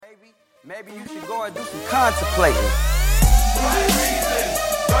Maybe you should go and do some contemplating. Right reasons,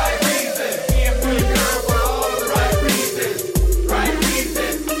 right reasons. Being pretty girl for all the right reasons. Right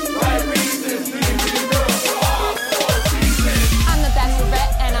reasons, right reasons. Being pretty girl for all 4 reasons. I'm the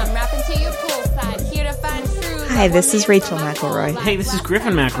Bachelorette, and I'm rapping to you poolside. Here to find truth. Hi, this is Rachel McElroy. Hey, this is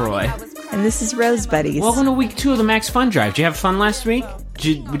Griffin McElroy. And this is Rose Buddies. Welcome to week 2 of the Max Fun Drive. Did you have fun last week?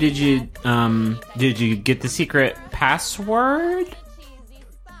 Did you get the secret password?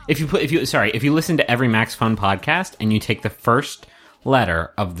 If you listen to every Max Fun podcast and you take the first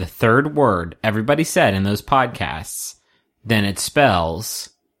letter of the third word everybody said in those podcasts, then it spells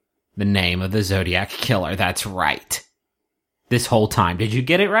the name of the Zodiac Killer. That's right. This whole time. Did you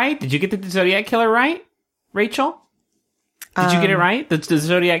get it right? Did you get the Zodiac Killer right, Rachel? Did you get it right? The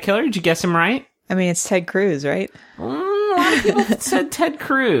Zodiac Killer? Did you guess him right? I mean, it's Ted Cruz, right? A lot of people said Ted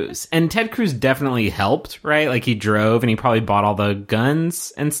Cruz. And Ted Cruz definitely helped, right? Like, he drove and he probably bought all the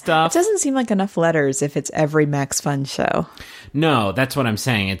guns and stuff. It doesn't seem like enough letters if it's every Max Fun show. No, that's what I'm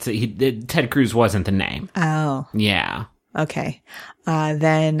saying. Ted Cruz wasn't the name. Oh. Yeah. Okay.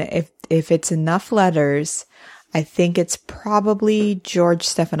 Then if it's enough letters, I think it's probably George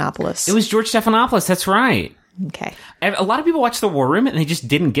Stephanopoulos. It was George Stephanopoulos. That's right. Okay. A lot of people watched The War Room and they just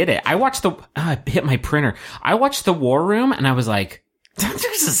didn't get it. I watched I hit my printer. I watched The War Room and I was like,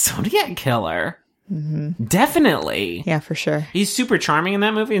 there's a Zodiac Killer. Mm-hmm. Definitely. Yeah, for sure. He's super charming in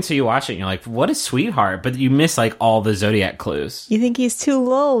that movie. And so you watch it and you're like, what a sweetheart. But you miss like all the Zodiac clues. You think he's too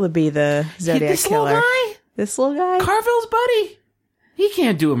little to be the Zodiac Killer? Little guy? This little guy? Carville's buddy. He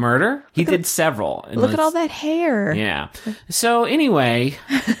can't do a murder. He did several. Look at all that hair. Yeah. So anyway,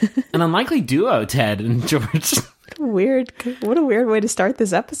 an unlikely duo, Ted and George. What a weird way to start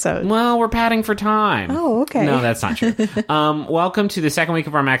this episode. Well, we're padding for time. Oh, okay. No, that's not true. Welcome to the second week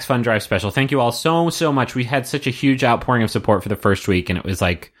of our Max Fun Drive special. Thank you all so much. We had such a huge outpouring of support for the first week, and it was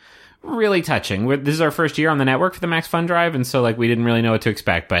like really touching. This is our first year on the network for the Max Fun Drive, and so like we didn't really know what to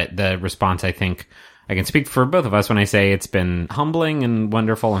expect, but the response, I think, I can speak for both of us when I say it's been humbling and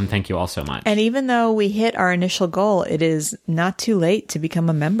wonderful, and thank you all so much. And even though we hit our initial goal, it is not too late to become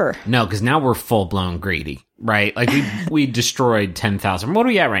a member. No, because now we're full-blown greedy, right? Like, we destroyed 10,000. What are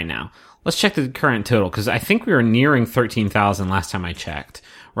we at right now? Let's check the current total, because I think we were nearing 13,000 last time I checked.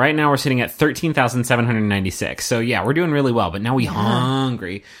 Right now, we're sitting at 13,796. So, yeah, we're doing really well, but now we're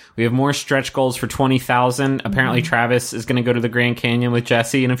hungry. We have more stretch goals for 20,000. Apparently, Travis is going to go to the Grand Canyon with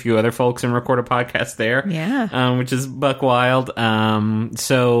Jesse and a few other folks and record a podcast there. Yeah. Which is buck wild.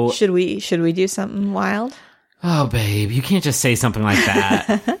 So... Should we do something wild? Oh, babe, you can't just say something like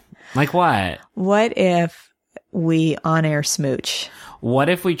that. Like what? What if we on-air smooch? What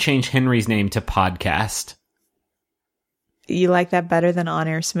if we change Henry's name to Podcast? You like that better than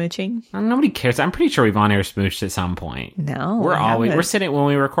on-air smooching? Nobody cares. I'm pretty sure we've on-air smooched at some point. No, we're sitting, when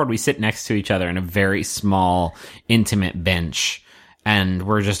we record, we sit next to each other in a very small, intimate bench, and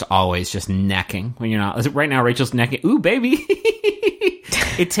we're just always just necking. When you're not, right now, Rachel's necking. Ooh, baby.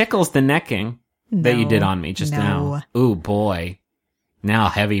 It tickles the necking that you did on me just now. Ooh, boy. Now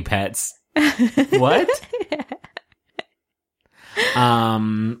heavy pets. What?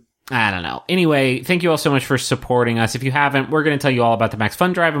 I don't know. Anyway, thank you all so much for supporting us. If you haven't, we're going to tell you all about the Max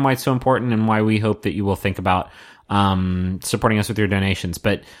Fun Drive and why it's so important and why we hope that you will think about supporting us with your donations.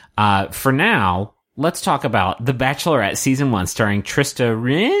 But for now, let's talk about The Bachelorette Season 1 starring Trista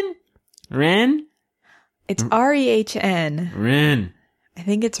Ren? It's R-E-H-N. Ren. I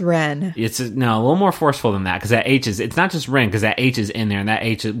think it's Ren. It's a little more forceful than that, because that H it's not just Ren, because that H is in there, and that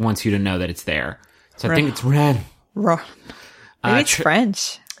H wants you to know that it's there. So I think it's Ren. Maybe it's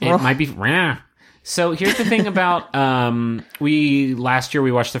French. It might be. So here's the thing about last year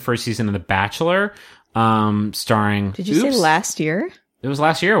we watched the first season of The Bachelor, starring. Did you say last year? It was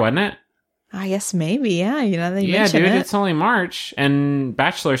last year, wasn't it? I guess maybe. Yeah, you know that you yeah, mentioned dude. it. It's only March, and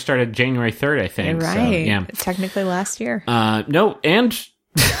Bachelor started January 3rd, I think. Right. So, yeah. Technically last year. No, and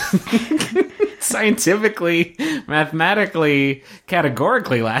scientifically, mathematically,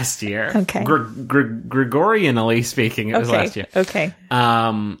 categorically last year. Okay. Gregorianally speaking, it was last year. Okay.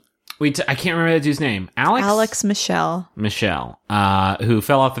 I can't remember that dude's name. Alex Michelle, who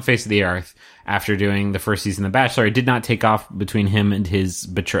fell off the face of the earth after doing the first season of The Bachelor. It did not take off between him and his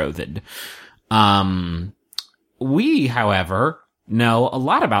betrothed. We, however, know a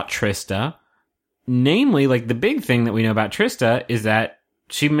lot about Trista. Namely, like, the big thing that we know about Trista is that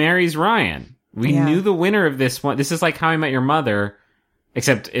she marries Ryan. We knew the winner of this one. This is like How I Met Your Mother,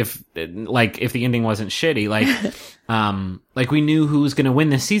 except if the ending wasn't shitty. Like we knew who was going to win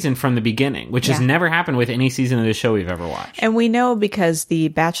this season from the beginning, which has never happened with any season of the show we've ever watched. And we know because the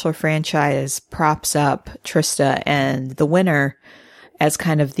Bachelor franchise props up Trista and the winner as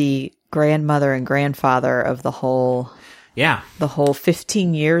kind of the grandmother and grandfather of the whole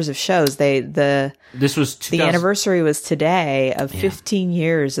 15 years of shows. This was the anniversary was today of 15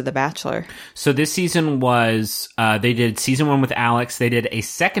 years of The Bachelor. So this season was they did season 1 with Alex. They did a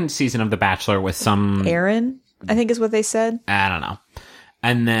second season of The Bachelor with some Aaron, I think is what they said. I don't know.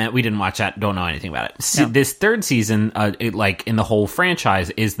 And then we didn't watch that. Don't know anything about it. No. This third season, like in the whole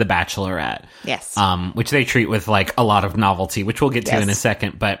franchise, is The Bachelorette. Yes. Which they treat with like a lot of novelty, which we'll get to in a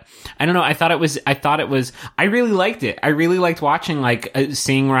second. But I don't know. I really liked it. I really liked watching, like,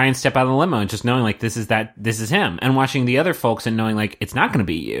 seeing Ryan step out of the limo and just knowing like this is him, and watching the other folks and knowing like it's not going to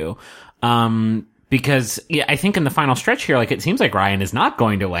be you. Because I think in the final stretch here, like, it seems like Ryan is not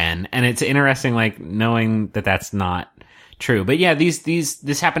going to win, and it's interesting, like, knowing that that's not true. But yeah,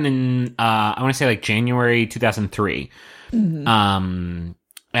 this happened in I want to say like January 2003. Mm-hmm.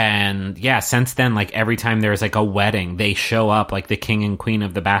 And yeah, since then, like, every time there's like a wedding, they show up, like the king and queen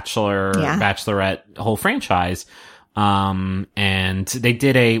of the Bachelor, Bachelorette whole franchise. And they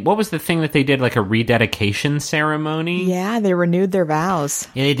did what was the thing that they did, like a rededication ceremony? Yeah, they renewed their vows.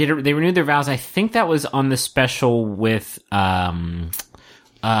 Yeah, they renewed their vows. I think that was on the special with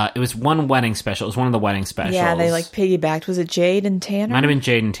it was one wedding special. It was one of the wedding specials. Yeah, they like piggybacked. Was it Jade and Tanner? Might have been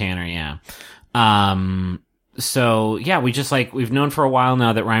Jade and Tanner, yeah. So yeah, we've known for a while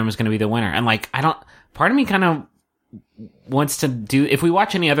now that Ryan was going to be the winner. And like, part of me kind of wants to do, if we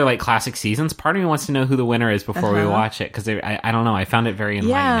watch any other like classic seasons, part of me wants to know who the winner is before we watch it. Cause I don't know. I found it very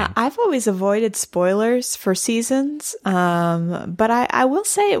enlightening. Yeah, I've always avoided spoilers for seasons. But I will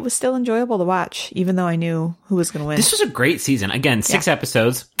say it was still enjoyable to watch, even though I knew who was going to win. This was a great season. Again, 6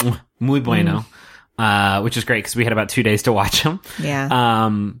 episodes. Muy bueno. Which is great because we had about 2 days to watch them. Yeah.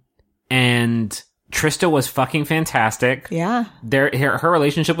 And Trista was fucking fantastic. Yeah. Her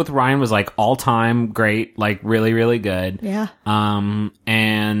relationship with Ryan was like all time great, like really, really good. Yeah.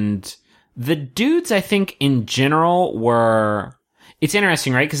 And the dudes, I think in general it's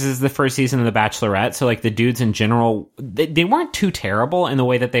interesting, right? Because this is the first season of The Bachelorette. So like the dudes in general, they weren't too terrible in the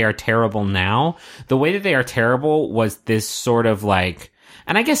way that they are terrible now. The way that they are terrible was this sort of like,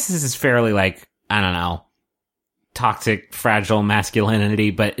 and I guess this is fairly like, I don't know, toxic, fragile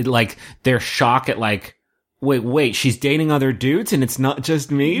masculinity, but like their shock at like, wait, she's dating other dudes and it's not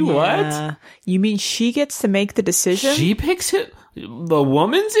just me? Yeah. What? You mean she gets to make the decision? She picks it? The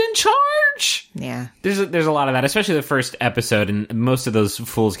woman's in charge? Yeah. There's a lot of that, especially the first episode, and most of those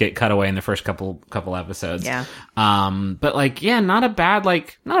fools get cut away in the first couple episodes. Yeah. But like, yeah, not a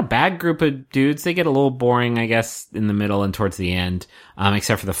bad group of dudes. They get a little boring, I guess, in the middle and towards the end,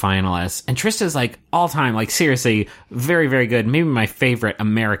 except for the finalists. And Trista's like all time, like seriously, very, very good. Maybe my favorite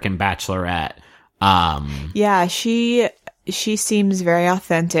American Bachelorette. Yeah, she seems very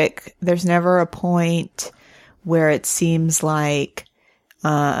authentic. There's never a point where it seems like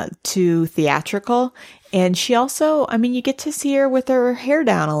too theatrical. And she also, I mean, you get to see her with her hair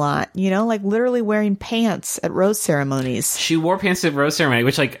down a lot, like literally wearing pants at rose ceremonies. She wore pants at rose ceremony,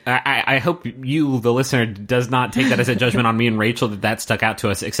 which like, I hope you, the listener, does not take that as a judgment on me and Rachel that stuck out to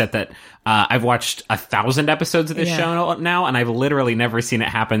us, except that I've watched 1,000 episodes of this show now, and I've literally never seen it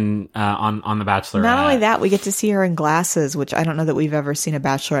happen on The Bachelor. Not only that, we get to see her in glasses, which I don't know that we've ever seen a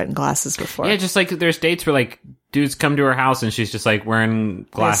Bachelorette in glasses before. Yeah, just like there's dates where like dudes come to her house and she's just like wearing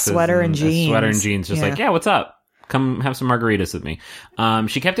glasses, a sweater and jeans, just like, yeah, what's up? Come have some margaritas with me.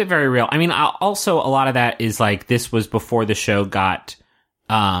 She kept it very real. I mean, also a lot of that is like, this was before the show got,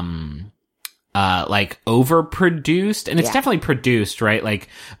 like overproduced, and it's definitely produced, right? Like,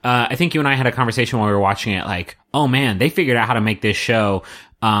 I think you and I had a conversation while we were watching it, like, oh man, they figured out how to make this show,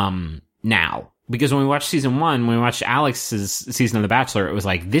 now. Because when we watched season 1, when we watched Alex's season of The Bachelor, it was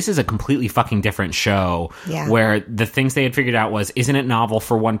like, this is a completely fucking different show. Yeah. Where the things they had figured out was, isn't it novel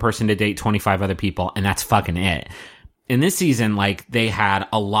for one person to date 25 other people? And that's fucking it. In this season, like, they had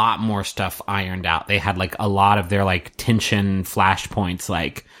a lot more stuff ironed out. They had like a lot of their like tension flashpoints,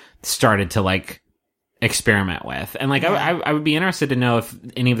 like, started to like experiment with. And like, I would be interested to know if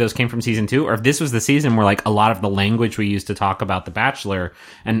any of those came from season 2, or if this was the season where like a lot of the language we used to talk about The Bachelor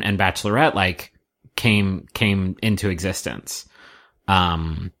and Bachelorette, like, came into existence.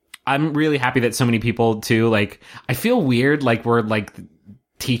 I'm really happy that so many people too, like, I feel weird, like we're like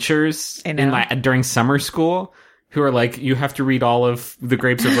teachers during summer school who are like, you have to read all of The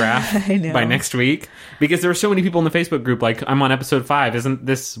Grapes of Wrath by next week, because there are so many people in the Facebook group like, I'm on episode 5, isn't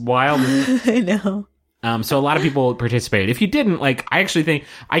this wild? I know. So a lot of people participated. If you didn't, like, I actually think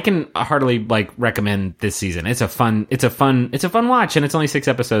I can hardly like recommend this season. It's a fun watch, and it's only 6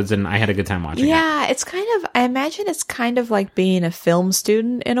 episodes, and I had a good time watching it. Yeah, it's kind of, I imagine it's kind of like being a film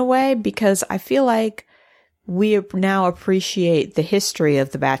student in a way, because I feel like we now appreciate the history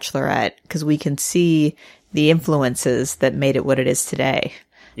of The Bachelorette because we can see the influences that made it what it is today.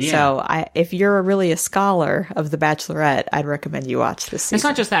 Yeah. So if you're really a scholar of The Bachelorette, I'd recommend you watch this season. It's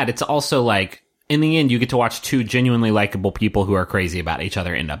not just that. It's also like, in the end, you get to watch two genuinely likable people who are crazy about each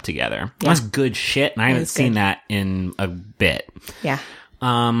other end up together. Yeah. That's good shit, and I haven't is seen good. that in a bit. Yeah.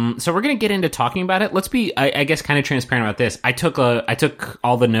 So we're gonna get into talking about it. Let's be, I guess, kind of transparent about this. I took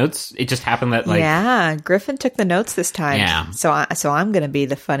all the notes. It just happened that yeah, Griffin took the notes this time. Yeah. So I'm going to be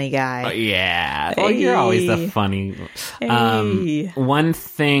the funny guy. yeah. Well, you're always the funny. Hey. One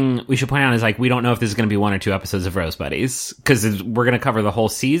thing we should point out is like we don't know if this is going to be 1 or 2 episodes of Rose Buddies because we're going to cover the whole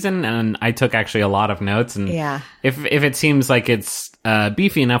season, and I took actually a lot of notes. And Yeah. if it seems like it's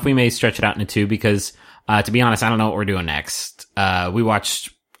beefy enough, we may stretch it out into 2 because. To be honest, I don't know what we're doing next. We watched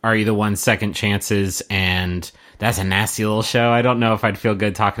Are You the One? Second Chances, and that's a nasty little show. I don't know if I'd feel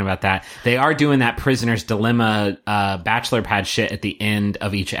good talking about that. They are doing that Prisoner's Dilemma bachelor pad shit at the end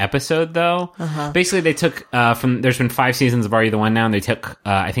of each episode, though. Basically, they took there's been 5 seasons of Are You the One now, and they took,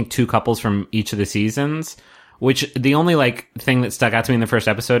 I think, 2 couples from each of the seasons. Which the only like thing that stuck out to me in the first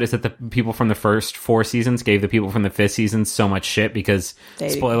episode is that the people from the first 4 seasons gave the people from the 5th season so much shit because, They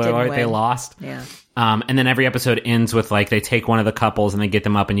spoiler didn't alert, they win. lost. Yeah. And then every episode ends with like they take one of the couples and they get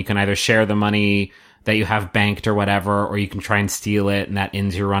them up, and you can either share the money that you have banked or whatever, or you can try and steal it, and that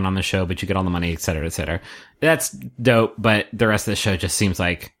ends your run on the show, but you get all the money, et cetera, et cetera. That's dope, but the rest of the show just seems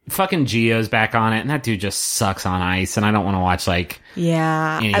like fucking Gio's back on it, and that dude just sucks on ice, and I don't want to watch like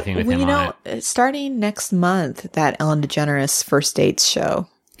Yeah. anything with him on it. Starting next month, that Ellen DeGeneres First Dates show.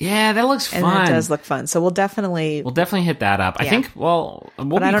 Yeah, that looks And fun. it does look fun. So we'll definitely... We'll definitely hit that up. I Yeah. think, we'll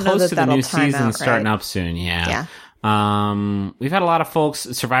But I be don't know close that to the that'll new time season out, starting right? up soon. Yeah. Yeah. We've had a lot of folks,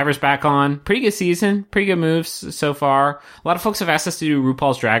 Survivor's back on. Pretty good season. Pretty good moves so far. A lot of folks have asked us to do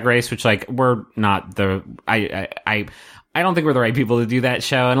RuPaul's Drag Race, which like, we're not the, I don't think we're the right people to do that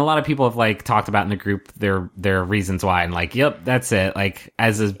show. And a lot of people have like talked about in the group their reasons why. And like, yep, that's it. Like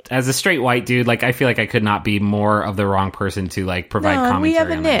as a straight white dude, like I feel like I could not be more of the wrong person to like provide No, and commentary we have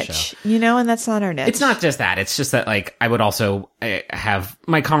a on that show. niche, and that's not our niche. It's not just that. It's just that, like, I would also have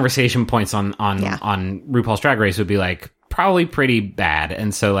my conversation points on Yeah. RuPaul's Drag Race would be like probably pretty bad,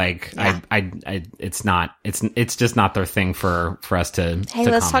 and so like Yeah. it's just not their thing for us to. Hey,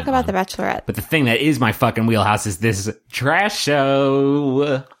 to let's talk comment about on. The Bachelorette. But the thing that is my fucking wheelhouse is this trash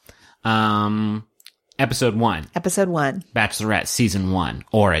show. Episode 1, Episode 1. Bachelorette Season 1,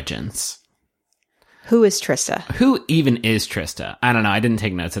 Origins. Who is Trista? Who even is Trista? I don't know. I didn't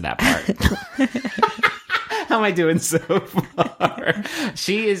take notes of that part. How am I doing so far?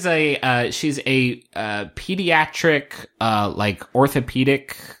 She is she's a pediatric, like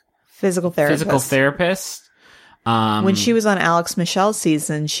orthopedic Physical therapist. therapist. When she was on Alex Michelle's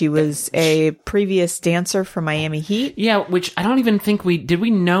season, she was a previous dancer for Miami Heat. Yeah, which I don't even think did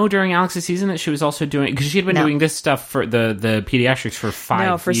we know during Alex's season that she was also doing, because she had been No. doing this stuff for the pediatrics for 5 years.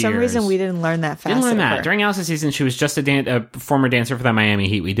 No, for some reason we didn't learn that fast. Didn't learn that. During Alex's season, she was just a former dancer for the Miami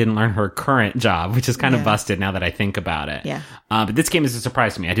Heat. We didn't learn her current job, which is kind of Yeah. busted now that I think about it. Yeah. But this game is a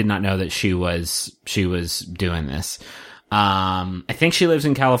surprise to me. I did not know that she was doing this. I think she lives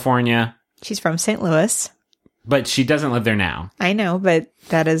in California, She's from St. Louis. but she doesn't live there now. I know, but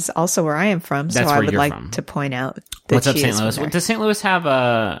that is also where I am from. So That's I where would you're like from. to point out that What's up, she St. is from Louis? there. Does St. Louis have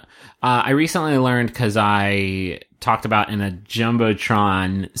I recently learned, because I talked about in a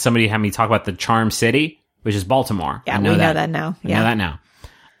Jumbotron, somebody had me talk about the Charm City, which is Baltimore. Yeah, I we know that now. I Yeah. know that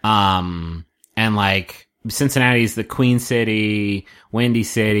now. And like Cincinnati's the Queen City, Windy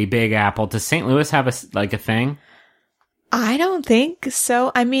City, Big Apple. Does St. Louis have a thing? I don't think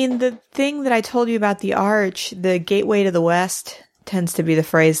so. I mean, the thing that I told you about the arch, the gateway to the West, tends to be the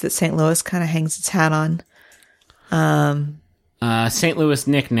phrase that St. Louis kind of hangs its hat on. St. Louis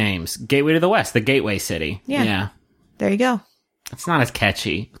nicknames. Gateway to the West, the Gateway City. Yeah. There you go. It's not as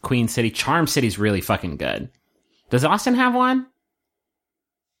catchy. Queen City. Charm City's really fucking good. Does Austin have one?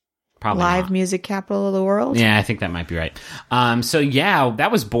 Probably Live not. music capital of the world. Yeah, I think that might be right. So yeah,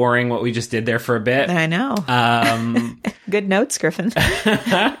 that was boring what we just did there for a bit. I know. Good notes, Griffin.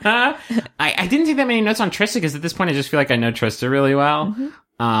 I didn't take that many notes on Trista because at this point I just feel like I know Trista really well.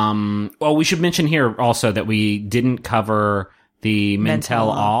 Well, we should mention here also that we didn't cover the Mentel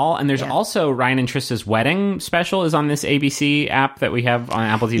All, and there's also Ryan and Trista's wedding special is on this ABC app that we have on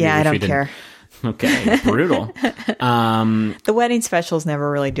Apple TV. Yeah, I which don't we didn't- care. Okay, brutal. The wedding specials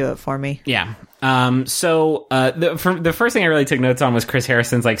never really do it for me. Yeah. The first thing I really took notes on was Chris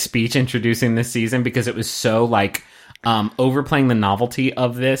Harrison's like speech introducing this season, because it was so like overplaying the novelty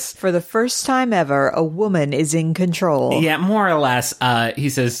of this. For the first time ever, a woman is in control. Yeah, more or less. He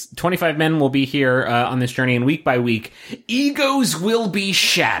says 25 men will be here on this journey, and week by week, egos will be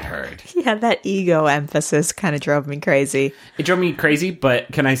shattered. Yeah, that ego emphasis kind of drove me crazy. It drove me crazy,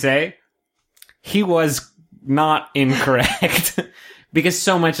 but can I say, he was not incorrect. Because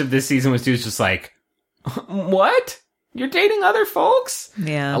so much of this season was just like, what? You're dating other folks?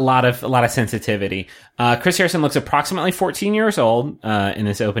 Yeah. A lot of sensitivity. Chris Harrison looks approximately 14 years old in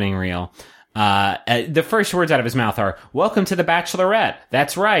this opening reel. The first words out of his mouth are, "Welcome to the Bachelorette."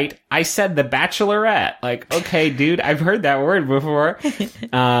 That's right. I said the Bachelorette. Like, okay, dude, I've heard that word before.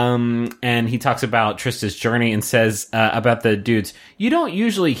 And he talks about Trista's journey and says about the dudes, "You don't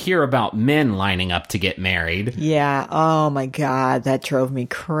usually hear about men lining up to get married." Yeah. Oh my God. That drove me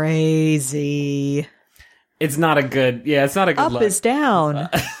crazy. It's not a good Up look. is down.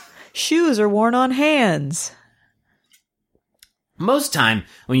 Shoes are worn on hands. Most time,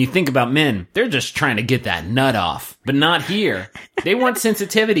 when you think about men, they're just trying to get that nut off. But not here. They want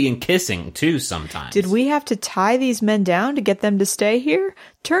sensitivity and kissing, too, sometimes. Did we have to tie these men down to get them to stay here?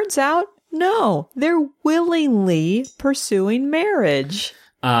 Turns out, no. They're willingly pursuing marriage.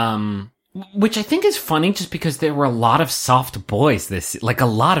 Which I think is funny just because there were a lot of soft boys a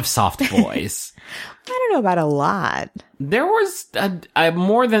lot of soft boys. I don't know about a lot. There was a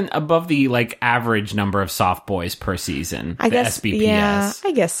more than above the average number of soft boys per season. I the guess. SBPS. Yeah,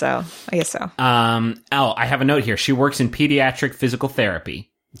 I guess so. I have a note here. She works in pediatric physical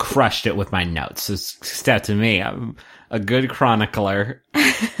therapy. Crushed it with my notes. So step to me. I'm a good chronicler.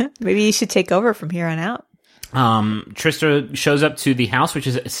 Maybe you should take over from here on out. Trista shows up to the house, which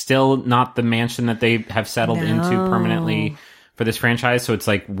is still not the mansion that they have settled into permanently for this franchise. So it's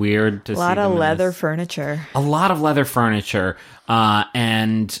weird to see A lot of them leather furniture. A lot of leather furniture.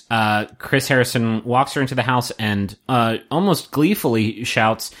 And Chris Harrison walks her into the house and almost gleefully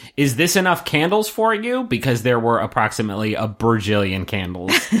shouts, "Is this enough candles for you?" Because there were approximately a bajillion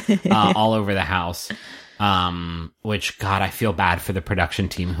candles all over the house. Which, God, I feel bad for the production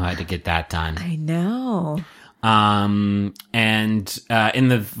team who had to get that done. I know. And in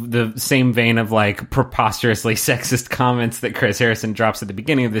the same vein of preposterously sexist comments that Chris Harrison drops at the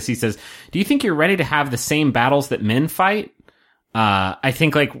beginning of this, he says, "Do you think you're ready to have the same battles that men fight?" I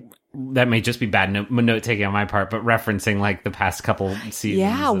think that may just be bad note taking on my part, but referencing the past couple seasons.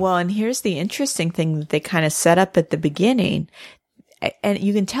 Yeah, well, and here's the interesting thing that they kind of set up at the beginning. And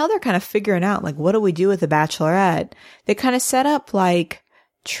you can tell they're kind of figuring out, what do we do with the Bachelorette? They kind of set up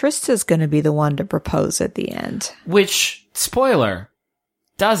Trista's going to be the one to propose at the end. Which, spoiler,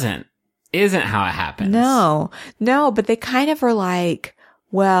 isn't how it happens. No, but they kind of are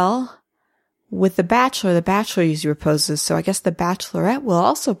well, with the Bachelor usually proposes, so I guess the Bachelorette will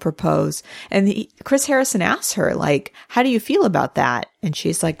also propose. And Chris Harrison asks her, how do you feel about that? And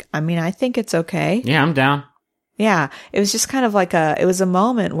she's like, I think it's okay. Yeah, I'm down. Yeah, it was just kind of it was a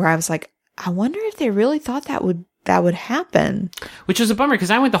moment where I was like, I wonder if they really thought that would happen. Which was a bummer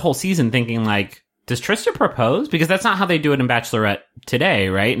because I went the whole season thinking does Trista propose? Because that's not how they do it in Bachelorette Today,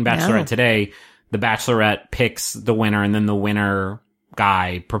 right? In Bachelorette Today, the Bachelorette picks the winner and then the winner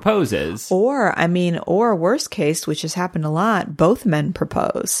guy proposes. Or worst case, which has happened a lot, both men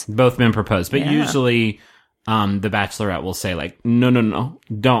propose. Both men propose. But usually, the Bachelorette will say no,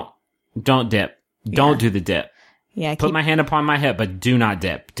 don't dip. Don't do the dip. Yeah. Put my hand upon my hip, but do not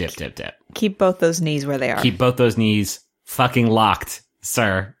dip. Keep both those knees where they are. Keep both those knees fucking locked,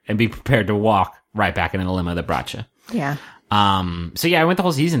 sir, and be prepared to walk right back into the limo that brought you. Yeah. So yeah, I went the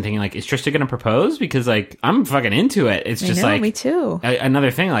whole season thinking is Trista going to propose? Because I'm fucking into it. It's just me too. Another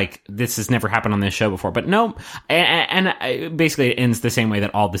thing, this has never happened on this show before, but no. And basically it ends the same way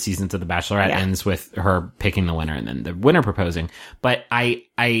that all the seasons of The Bachelorette ends with her picking the winner and then the winner proposing. But I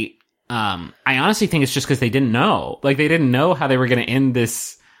honestly think it's just because they didn't know. They didn't know how they were going to end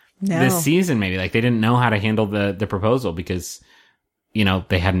this season, maybe. They didn't know how to handle the proposal because,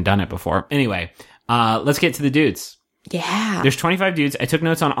 they hadn't done it before. Anyway, let's get to the dudes. Yeah. There's 25 dudes. I took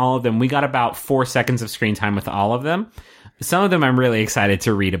notes on all of them. We got about 4 seconds of screen time with all of them. Some of them I'm really excited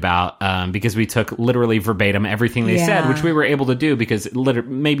to read about because we took literally verbatim everything they said, which we were able to do because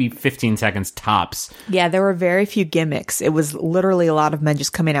maybe 15 seconds tops. Yeah, there were very few gimmicks. It was literally a lot of men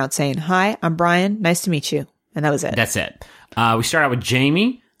just coming out saying, "Hi, I'm Brian. Nice to meet you." And that was it. That's it. We start out with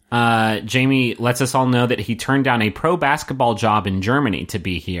Jamie. Jamie lets us all know that he turned down a pro basketball job in Germany to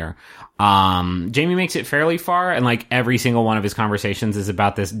be here. Jamie makes it fairly far, and every single one of his conversations is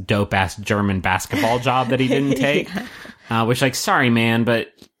about this dope ass German basketball job that he didn't take. Which, sorry, man, but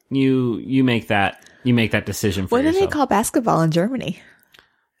you make that decision for yourself. What do they call basketball in Germany?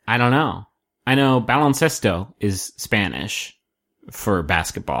 I don't know. I know baloncesto is Spanish for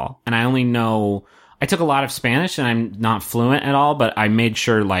basketball, and I took a lot of Spanish, and I'm not fluent at all, but I made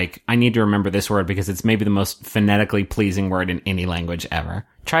sure, like, I need to remember this word because it's maybe the most phonetically pleasing word in any language ever.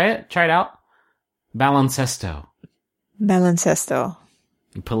 Try it out. Baloncesto. Baloncesto.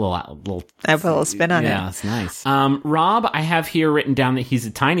 You put a little I put a little spin on it. Yeah, it's nice. Rob, I have here written down that he's a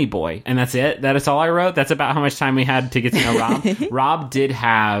tiny boy, and that's it. That is all I wrote. That's about how much time we had to get to know Rob. Rob did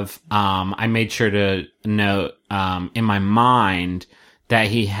have, I made sure to note, in my mind that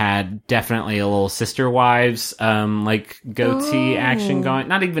he had definitely a little Sister Wives, like goatee action going.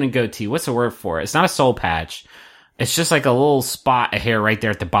 Not even a goatee. What's the word for it? It's not a soul patch. It's just like a little spot of hair right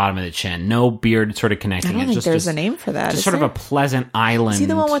there at the bottom of the chin. No beard sort of connecting. I don't think there's a name for that. Just sort of a pleasant island. Is he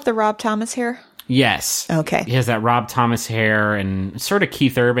the one with the Rob Thomas hair? Yes. Okay. He has that Rob Thomas hair and sort of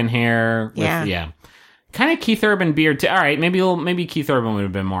Keith Urban hair. Yeah. Kind of Keith Urban beard too. All right, maybe Keith Urban would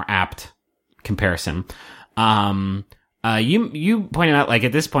have been more apt comparison. You pointed out, like,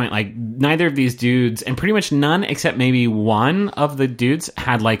 at this point, like, neither of these dudes, and pretty much none except maybe one of the dudes,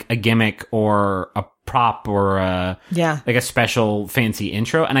 had like a gimmick or a prop or like a special fancy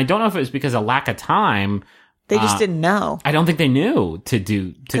intro. And I don't know if it was because of lack of time. They just didn't know. I don't think they knew to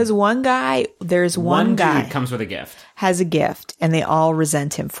do. Because one guy dude comes with a gift. Has a gift, and they all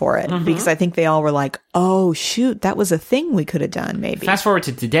resent him for it. Because I think they all were like, oh, shoot, that was a thing we could have done, maybe. Fast forward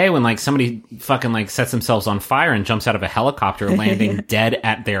to today when, like, somebody fucking, like, sets themselves on fire and jumps out of a helicopter landing dead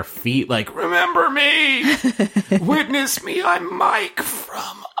at their feet, like, remember me! Witness me, I'm Mike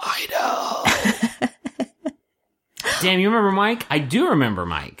from Idaho. Damn, you remember Mike? I do remember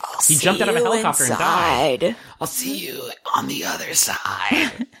Mike. He jumped out of a helicopter and died. I'll see you on the other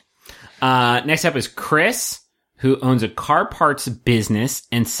side. Next up is Chris, who owns a car parts business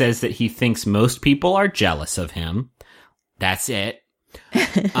and says that he thinks most people are jealous of him. That's it.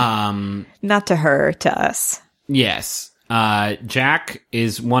 Not to her, to us. Yes. Jack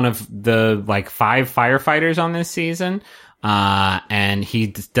is one of the, like, 5 firefighters on this season. And he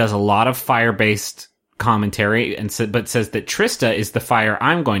does a lot of fire-based commentary but says that Trista is the fire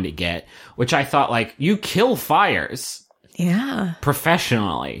I'm going to get, which I thought, like, you kill fires. Yeah.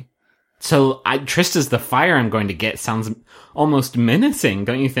 Professionally. So Trista's the fire I'm going to get sounds almost menacing,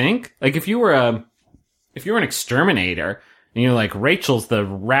 don't you think? Like, if you were an exterminator and you're like, Rachel's the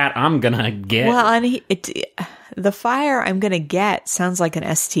rat I'm gonna get. Well, and the fire I'm gonna get sounds like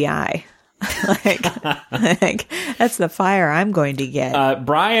an STI. like that's the fire I'm going to get.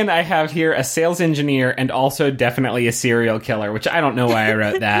 Brian, I have here a sales engineer and also definitely a serial killer, which I don't know why I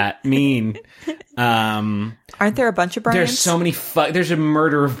wrote that. Mean. Aren't there a bunch of Brians? There's so many. There's a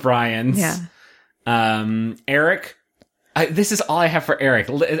murder of Brians. Yeah. Eric. This is all I have for Eric.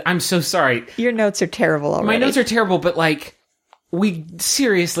 I'm so sorry. Your notes are terrible already. My notes are terrible, but, like, we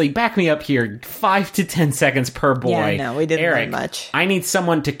seriously back me up here. 5 to 10 seconds per boy. Yeah, no, we didn't Eric, learn much. I need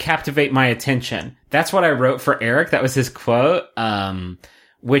someone to captivate my attention. That's what I wrote for Eric. That was his quote.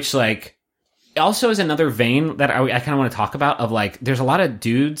 Which, like, also is another vein that I kind of want to talk about of, like, there's a lot of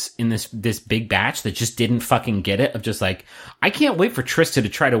dudes in this big batch that just didn't fucking get it, of just like, I can't wait for Trista to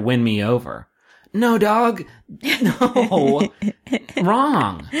try to win me over. No, dog. No.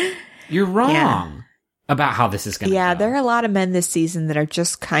 Wrong. You're wrong about how this is going to go. There are a lot of men this season that are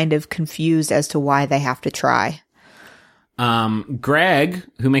just kind of confused as to why they have to try. Greg,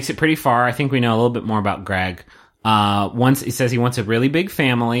 who makes it pretty far, I think we know a little bit more about Greg. He says he wants a really big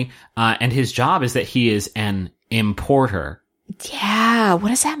family, and his job is that he is an importer. Yeah, what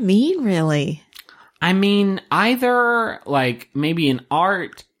does that mean, really? I mean, either, like, maybe an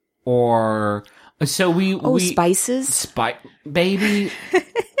art or... So we spices? Baby,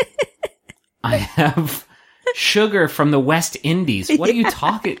 I have sugar from the West Indies. What are you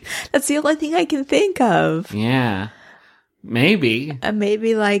talking? That's the only thing I can think of. Yeah. Maybe.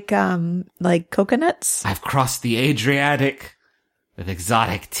 Maybe like coconuts? I've crossed the Adriatic with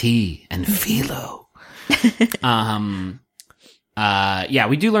exotic tea and phyllo.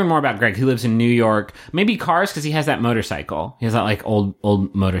 We do learn more about Greg, who lives in New York. Maybe cars, because he has that motorcycle. He has that, like,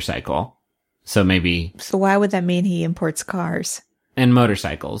 old motorcycle. So maybe. So why would that mean he imports cars? And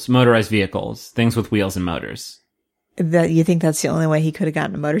motorcycles, motorized vehicles, things with wheels and motors. That you think that's the only way he could have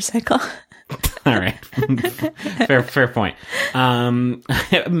gotten a motorcycle? All right. fair point.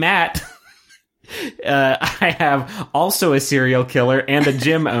 Matt, I have also a serial killer and a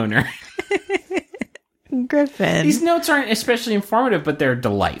gym owner. Griffin. These notes aren't especially informative, but they're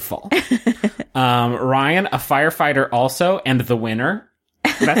delightful. Ryan, a firefighter also, and the winner.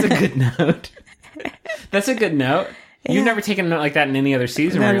 That's a good note. That's a good note. You've never taken a note like that in any other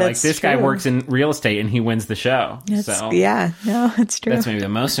season No, where you're like, that's this guy true. works in real estate and he wins the show. Yeah, no, it's true. That's maybe the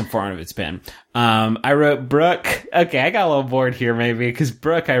most informative it's been. I wrote Brooke. Okay, I got a little bored here maybe because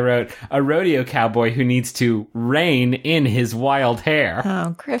Brooke, I wrote a rodeo cowboy who needs to rein in his wild hair.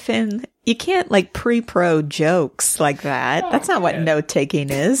 Oh, Griffin, you can't like pre-pro jokes like that. That's not what man. note taking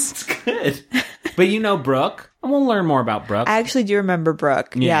is. It's good. But you know Brooke. And we'll learn more about Brooke. I actually do remember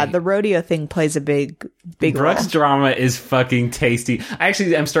Brooke. Yeah. Yeah, the rodeo thing plays a big role. Brooke's drama is fucking tasty. I'm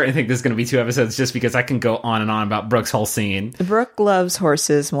starting to think this is going to be 2 episodes just because I can go on and on about Brooke's whole scene. Brooke loves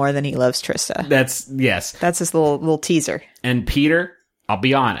horses more than he loves Trista. Yes. That's his little teaser. And Peter, I'll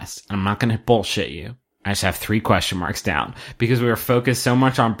be honest, I'm not going to bullshit you. I just have 3 question marks down because we were focused so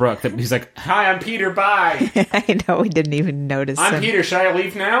much on Brooke that he's like, hi, I'm Peter, bye. I know, we didn't even notice I'm him. Peter, should I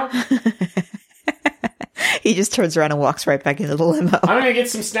leave now? He just turns around and walks right back into the limo. I'm going to get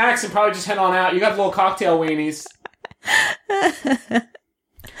some snacks and probably just head on out. You got the little cocktail weenies.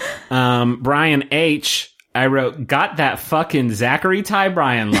 Brian H., I wrote, got that fucking Zachary Ty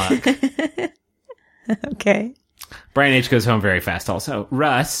Bryan look. Okay. Brian H. goes home very fast also.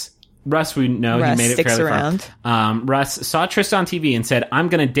 Russ, we know Russ he made it sticks fairly around. far. Russ saw Trista on TV and said, I'm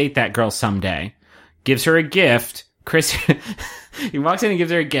going to date that girl someday. Gives her a gift. Chris, he walks in and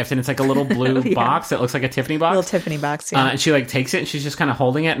gives her a gift, and it's like a little blue Yeah. box that looks like a Tiffany box. Little Tiffany box, yeah. And she like takes it and she's just kind of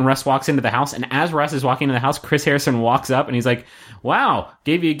holding it, and Russ walks into the house, and as Russ is walking into the house, Chris Harrison walks up and he's like, wow,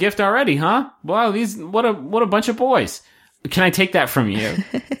 gave you a gift already, huh? Wow, what a bunch of boys. Can I take that from you?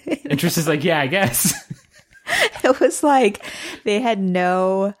 And Trista's like, yeah, I guess. It was like they had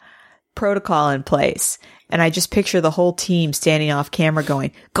no protocol in place. And I just picture the whole team standing off camera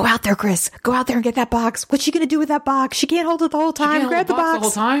going, go out there, Chris. Go out there and get that box. What's she going to do with that box? She can't hold it the whole time. Grab the box. The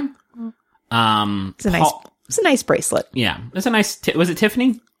whole time? It's a nice bracelet. Yeah. It's a nice, was it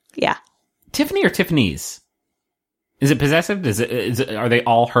Tiffany? Yeah. Tiffany or Tiffany's? Is it possessive? Are they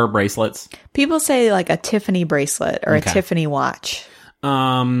all her bracelets? People say like a Tiffany bracelet or Okay. a Tiffany watch.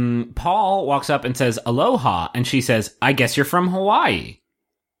 Paul walks up and says, aloha. And she says, I guess you're from Hawaii.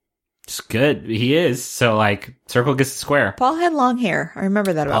 It's good. He is. So, like, circle gets the square. Paul had long hair. I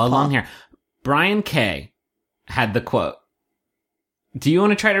remember that about Paul Paul. long hair. Brian K. had the quote. Do you want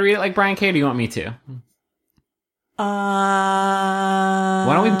to try to read it like Brian K. Or do you want me to?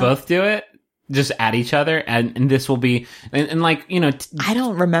 Why don't we both do it? Just at each other, and this will be, and like, you know, I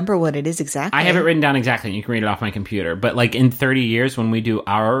don't remember what it is exactly. I have it written down exactly, and you can read it off my computer. But like in 30 years, when we do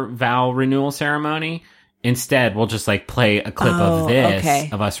our vow renewal ceremony, instead we'll just like play a clip of this, okay.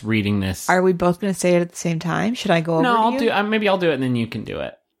 of us reading this. Are we both going to say it at the same time? Should I go over No, to I'll you? do. Maybe I'll do it, and then you can do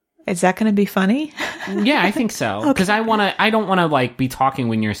it. Is that going to be funny? Yeah, I think so. Because I don't want to like be talking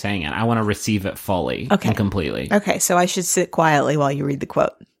when you're saying it. I want to receive it fully Okay. and completely. Okay, so I should sit quietly while you read the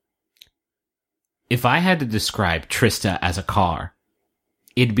quote. If I had to describe Trista as a car,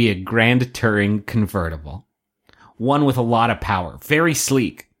 it'd be a Grand Touring convertible. One with a lot of power, very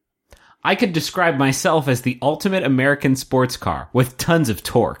sleek. I could describe myself as the ultimate American sports car with tons of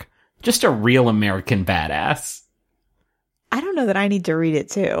torque. Just a real American badass. I don't know that I need to read it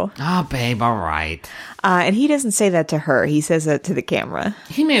too. Ah, babe, all right. And he doesn't say that to her. He says that to the camera.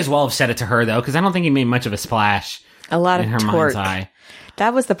 He may as well have said it to her, though, because I don't think he made much of a splash A lot in her of mind's torque. eye.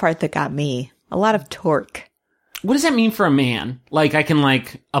 That was the part that got me. A lot of torque. What does that mean for a man? Like, I can,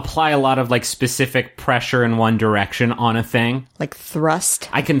 like, apply a lot of, like, specific pressure in one direction on a thing. Like thrust.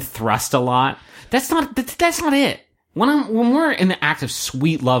 I can thrust a lot. That's not it. When we're in the act of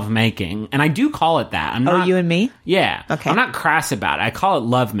sweet love making, and I do call it that. I'm not, you and me? Yeah. Okay. I'm not crass about it. I call it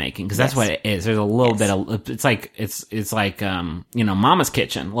love making because that's Yes. what it is. There's a little bit of, it's like, you know, Mama's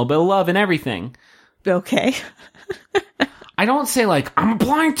Kitchen. A little bit of love and everything. Okay. I don't say like, I'm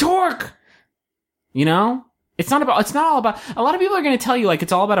applying torque. You know? It's not all about, a lot of people are going to tell you like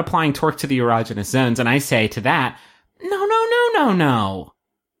it's all about applying torque to the erogenous zones. And I say to that, no.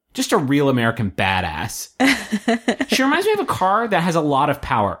 Just a real American badass. She reminds me of a car that has a lot of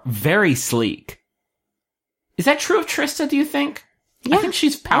power. Very sleek. Is that true of Trista, do you think? Yeah. I think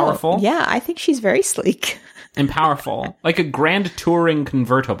she's powerful. Oh, yeah, I think she's very sleek. And powerful. Like a Grand Touring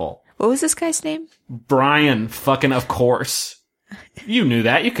convertible. What was this guy's name? Brian, fucking of course. You knew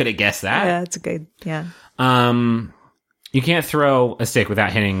that. You could have guessed that. Yeah, that's a good, yeah. You can't throw a stick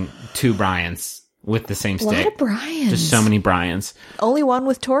without hitting 2 Brians with the same A lot stick. of Brians. Just so many Brians. Only one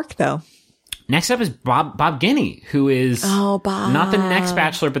with torque, though. Next up is Bob Guiney, who is Bob. not the next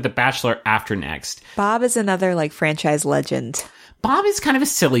Bachelor, but the Bachelor after next. Bob is another, like, franchise legend. Bob is kind of a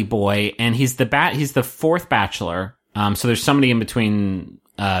silly boy, and he's the 4th Bachelor. So there's somebody in between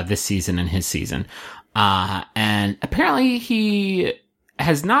this season and his season. And apparently he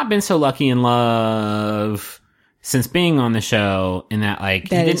has not been so lucky in love since being on the show. In that, like,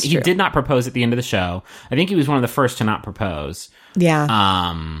 he did not propose at the end of the show. I think he was one of the first to not propose.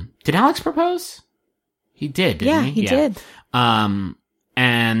 Yeah. Did Alex propose? He did, didn't he? He did.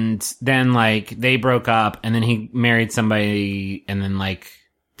 And then, like, they broke up, and then he married somebody, and then, like,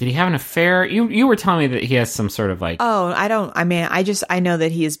 did he have an affair? You were telling me that he has some sort of, like... Oh, I know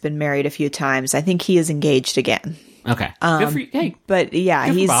that he has been married a few times. I think he is engaged again. Okay. Good for you. Hey. But yeah,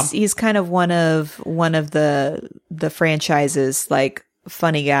 Good for Bob. he's kind of one of the franchise's, like,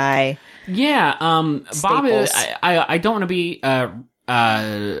 funny guy. Yeah. Bob is, Staples. I don't want to be,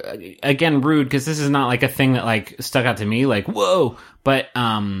 again, rude, because this is not like a thing that like stuck out to me, like, whoa, but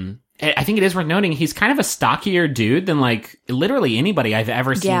I think it is worth noting he's kind of a stockier dude than like literally anybody I've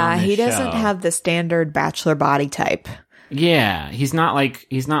ever seen on this he doesn't show. have the standard bachelor body type. Yeah, he's not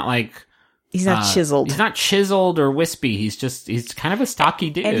chiseled. He's not chiseled or wispy. He's kind of a stocky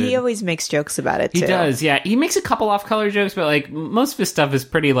dude. And he always makes jokes about it, too. He does, yeah. He makes a couple off-color jokes, but, like, most of his stuff is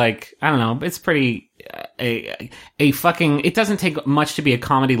pretty, like, I don't know, it's pretty, a fucking, it doesn't take much to be a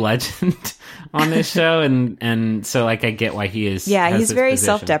comedy legend on this show, and so, like, I get why he is. Yeah, has he's this very position.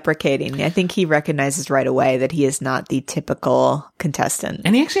 self-deprecating. I think he recognizes right away that he is not the typical contestant.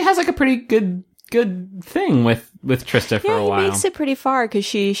 And he actually has, like, a pretty good thing with Trista for a while. He makes it pretty far, because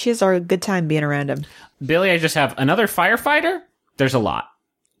she has a good time being around him. Billy, I just have another firefighter. There's a lot.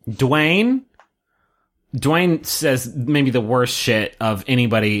 Dwayne says maybe the worst shit of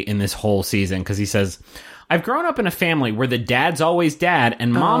anybody in this whole season, because he says, I've grown up in a family where the dad's always dad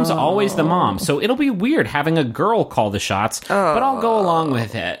and mom's always the mom, so it'll be weird having a girl call the shots, but I'll go along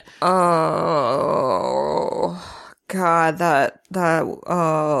with it. Oh, God, that,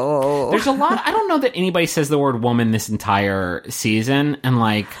 There's a lot. I don't know that anybody says the word woman this entire season. And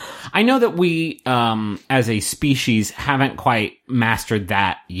like, I know that we, as a species, haven't quite mastered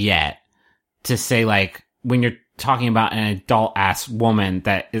that yet. To say like, when you're talking about an adult ass woman,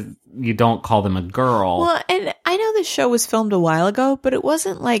 you don't call them a girl. Well, and I know this show was filmed a while ago, but it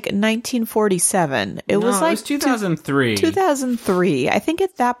wasn't like 1947. It was like 2003. 2003. I think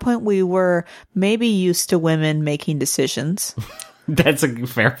at that point we were maybe used to women making decisions. That's a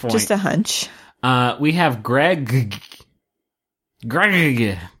fair point. Just a hunch. We have Greg.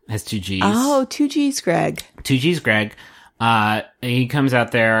 Greg has two G's. Oh, 2 G's, Greg. 2 G's, Greg. He comes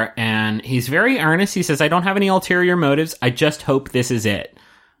out there and he's very earnest. He says, I don't have any ulterior motives. I just hope this is it.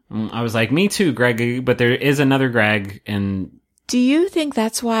 I was like, me too, Greg, but there is another Greg. And do you think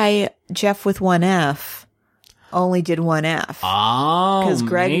that's why Jeff with 1 F only did 1 F? Oh, because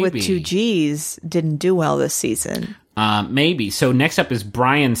Greg maybe. with 2 G's didn't do well this season. Maybe. So next up is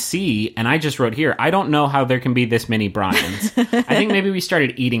Brian C. And I just wrote here, I don't know how there can be this many Brians. I think maybe we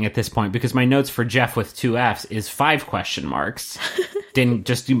started eating at this point because my notes for Jeff with 2 F's is 5 question marks.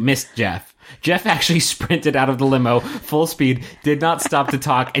 You missed Jeff. Jeff actually sprinted out of the limo full speed, did not stop to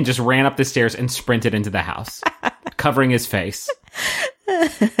talk, and just ran up the stairs and sprinted into the house, covering his face.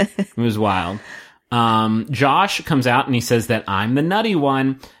 It was wild. Josh comes out and he says that I'm the nutty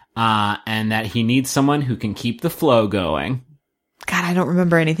one. And that he needs someone who can keep the flow going. God, I don't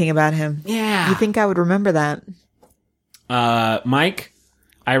remember anything about him. Yeah. You think I would remember that? Mike,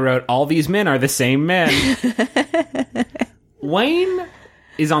 I wrote, all these men are the same men. Wayne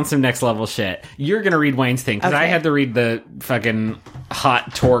is on some next level shit. You're going to read Wayne's thing, because I had to read the fucking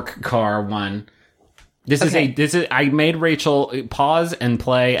hot torque car one. I made Rachel pause and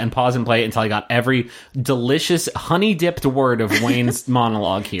play until I got every delicious honey dipped word of Wayne's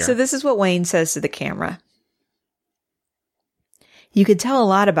monologue here. So this is what Wayne says to the camera. You could tell a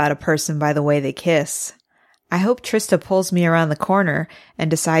lot about a person by the way they kiss. I hope Trista pulls me around the corner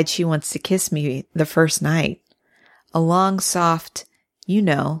and decides she wants to kiss me the first night. A long, soft,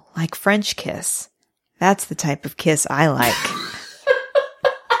 like French kiss. That's the type of kiss I like.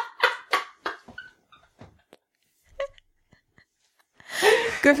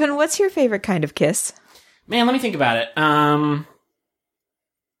 Griffin, what's your favorite kind of kiss? Man, let me think about it.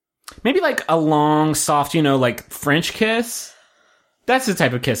 Maybe like a long, soft, like French kiss. That's the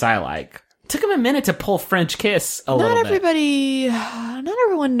type of kiss I like. Took him a minute to pull French kiss a little bit. Not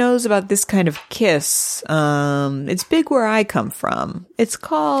everyone knows about this kind of kiss. It's big where I come from. It's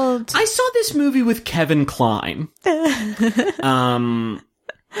called... I saw this movie with Kevin Kline. It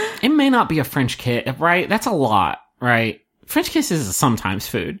may not be a French kiss, right? That's a lot, right? French kisses is sometimes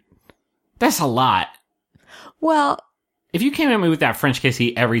food. That's a lot. Well... If you came at me with that French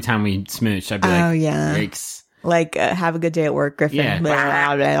kissy every time we smooched, I'd be like, oh, yeah. Yikes. Like, have a good day at work, Griffin. Yeah.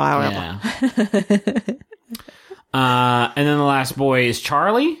 Blah, blah, blah, blah, blah. And then the last boy is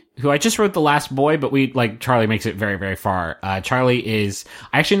Charlie, who I just wrote the last boy, but Charlie makes it very, very far. Charlie is,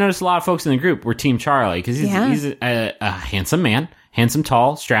 I actually noticed a lot of folks in the group were Team Charlie, because he's a handsome man, handsome,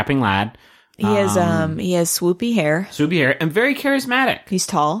 tall, strapping lad. He has swoopy hair. Swoopy hair, and very charismatic. He's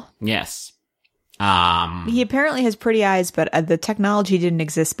tall. Yes. He apparently has pretty eyes, but the technology didn't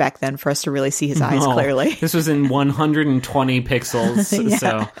exist back then for us to really see his eyes clearly. This was in 120 pixels.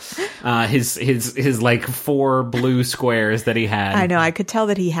 So, his like 4 blue squares that he had. I know. I could tell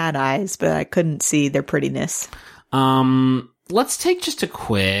that he had eyes, but I couldn't see their prettiness. Let's take just a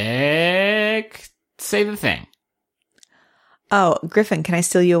quick say the thing. Oh, Griffin, can I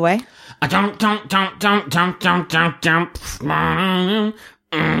steal you away? Jump.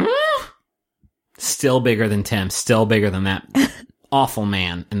 Still bigger than Tim. Still bigger than that awful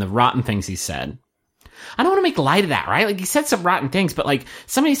man and the rotten things he said. I don't want to make light of that, right? Like, he said some rotten things, but like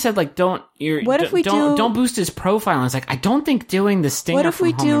somebody said, like, don't boost his profile. And it's like, I don't think doing the stinger. What if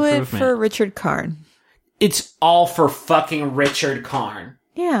we do it Improvement, for Richard Karn? It's all for fucking Richard Karn.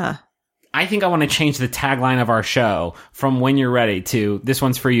 Yeah. I think I want to change the tagline of our show from "When You're Ready" to "This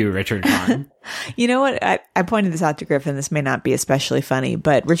one's for you, Richard Karn." You know what? I pointed this out to Griffin. This may not be especially funny,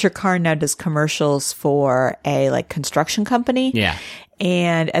 but Richard Karn now does commercials for a construction company. Yeah.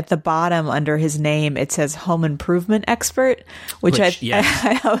 And at the bottom under his name, it says home improvement expert, which I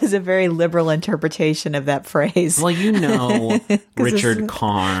thought was a very liberal interpretation of that phrase. Well, Richard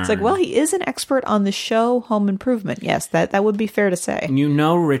Karn. It's like, well, he is an expert on the show Home Improvement. Yes, that would be fair to say.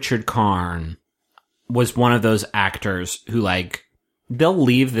 Richard Karn was one of those actors who they'll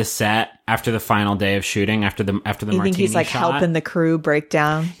leave the set after the final day of shooting, after the martini You think he's shot. helping the crew break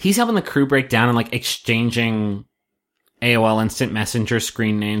down? He's helping the crew break down and exchanging AOL Instant Messenger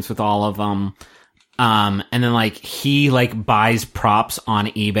screen names with all of them. And then he buys props on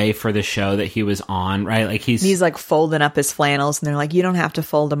eBay for the show that he was on, right? He's folding up his flannels and they're like, you don't have to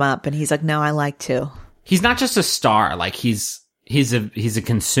fold them up. And he's like, no, I like to. He's not just a star. He's a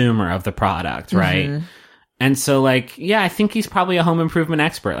consumer of the product, right? Mm-hmm. And so I think he's probably a home improvement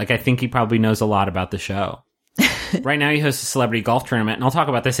expert. I think he probably knows a lot about the show. Right now he hosts a celebrity golf tournament, and I'll talk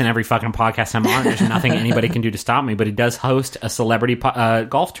about this in every fucking podcast I'm on. There's nothing anybody can do to stop me, but he does host a celebrity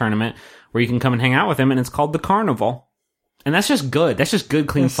golf tournament where you can come and hang out with him, and it's called the Carnival. And that's just good. That's just good,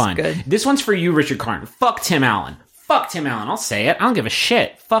 clean fun. Good. This one's for you, Richard Karn. Fuck Tim Allen. Fuck Tim Allen. I'll say it. I don't give a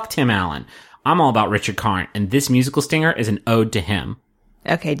shit. Fuck Tim Allen. I'm all about Richard Karn, and this musical stinger is an ode to him.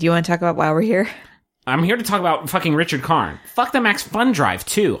 Okay, do you want to talk about why we're here? I'm here to talk about fucking Richard Karn. Fuck the Max Fun Drive,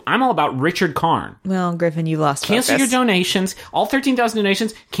 too. I'm all about Richard Karn. Well, Griffin, you lost Cancel focus. your donations. All 13,000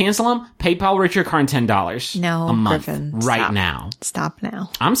 donations. Cancel them. PayPal Richard Karn $10 a month. Griffin, right now. Stop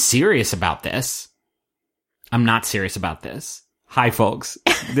now. I'm serious about this. I'm not serious about this. Hi, folks.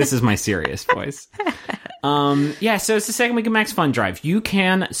 This is my serious voice. So it's the second week of Max Fun Drive. You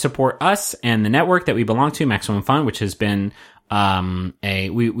can support us and the network that we belong to, Maximum Fun, which has been...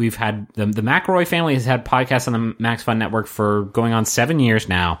 we've had the McElroy family has had podcasts on the Max Fun Network for going on 7 years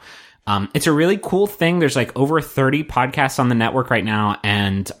now. It's a really cool thing. There's over 30 podcasts on the network right now,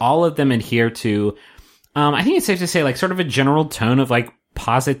 and all of them adhere to, I think it's safe to say, sort of a general tone of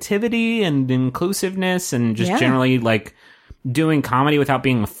positivity and inclusiveness, and just generally doing comedy without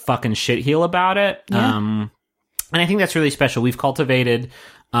being a fucking shitheel about it. Yeah. And I think that's really special. We've cultivated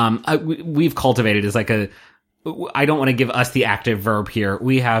as I don't want to give us the active verb here.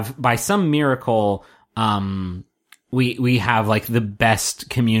 We have, by some miracle, we have the best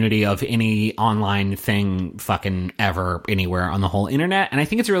community of any online thing fucking ever anywhere on the whole internet. And I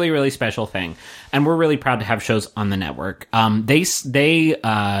think it's a really, really special thing. And we're really proud to have shows on the network. They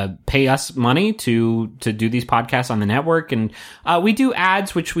pay us money to do these podcasts on the network. And, we do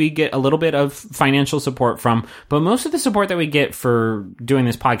ads, which we get a little bit of financial support from. But most of the support that we get for doing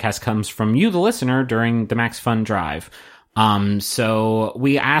this podcast comes from you, the listener, during the Max Fun Drive. So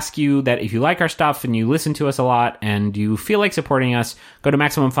we ask you that if you like our stuff and you listen to us a lot and you feel like supporting us, go to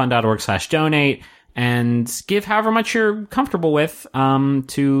MaximumFun.org/donate and give however much you're comfortable with,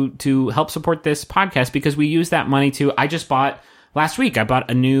 to help support this podcast, because we use that money last week I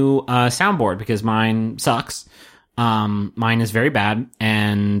bought a new, soundboard because mine sucks. Mine is very bad,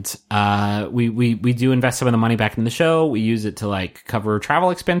 and we do invest some of the money back in the show. We use it to cover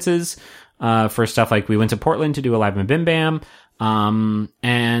travel expenses, for stuff we went to Portland to do a live in Bim Bam.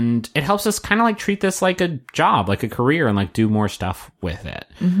 And it helps us kind of treat this like a job, like a career, and do more stuff with it.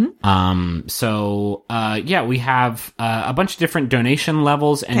 Mm-hmm. We have a bunch of different donation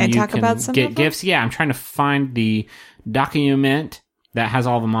levels, and you can get gifts. Yeah, I'm trying to find the document that has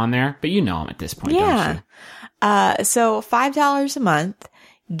all of them on there, but you know them at this point, don't you? So $5 a month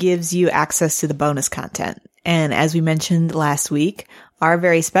gives you access to the bonus content. And as we mentioned last week, our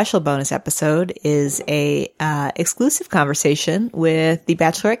very special bonus episode is a exclusive conversation with the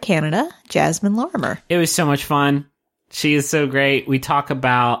Bachelorette Canada, Jasmine Lorimer. It was so much fun. She is so great. We talk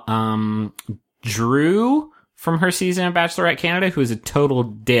about Drew from her season of Bachelorette Canada, who is a total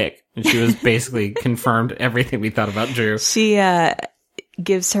dick. And she was basically confirmed everything we thought about Drew. She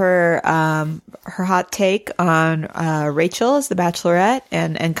gives her hot take on Rachel as the Bachelorette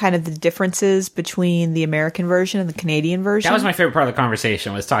and kind of the differences between the American version and the Canadian version. That was my favorite part of the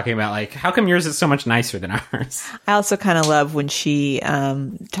conversation, was talking about, like, how come yours is so much nicer than ours? I also kind of love when she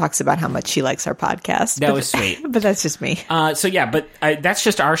talks about how much she likes our podcast. That was sweet. But that's just me. That's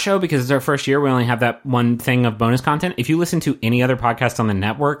just our show because it's our first year. We only have that one thing of bonus content. If you listen to any other podcast on the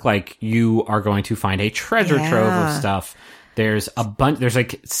network, like, you are going to find a treasure trove of stuff. There's a bunch. There's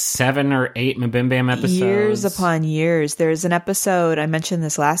like 7 or 8 Mabim Bam episodes. Years upon years. There's an episode, I mentioned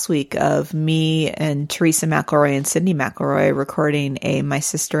this last week, of me and Teresa McElroy and Sydney McElroy recording a My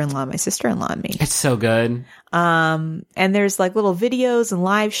Sister-in-Law and Me. It's so good. And there's like little videos and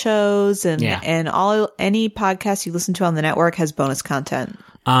live shows and any podcast you listen to on the network has bonus content.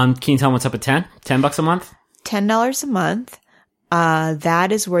 Can you tell them what's up at $10 a month? $10 a month.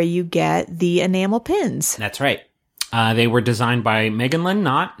 That is where you get the enamel pins. That's right. They were designed by Megan Lynn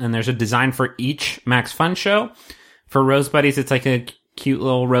Knott, and there's a design for each Max Fun show. For Rose Buddies, it's like a cute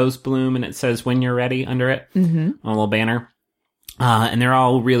little rose bloom, and it says "When You're Ready" under it, on a little banner. And they're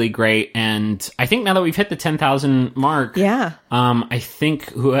all really great. And I think now that we've hit the 10,000 mark, I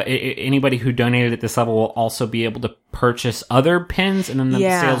think anybody who donated at this level will also be able to purchase other pins, and then the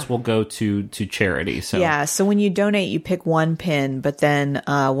sales will go to charity. So when you donate, you pick one pin, but then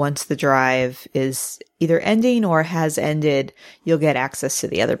once the drive is either ending or has ended, you'll get access to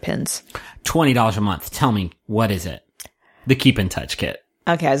the other pins. $20 a month. Tell me, what is it? The Keep in Touch kit.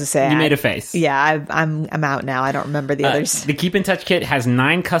 Okay, I was gonna say you made a face. Yeah, I'm out now. I don't remember the others. The Keep in Touch kit has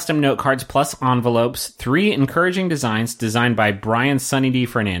 9 custom note cards plus envelopes, 3 encouraging designs designed by Brian Sunny D.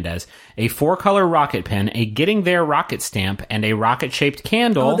 Fernandez, a 4-color rocket pen, a Getting There rocket stamp, and a rocket-shaped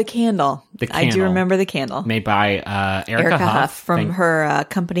candle. Oh, the candle. I do remember the candle. Made by Erica Huff from her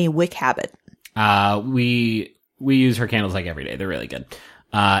company Wick Habit. We use her candles like every day. They're really good.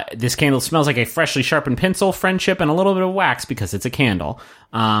 This candle smells like a freshly sharpened pencil, friendship, and a little bit of wax because it's a candle.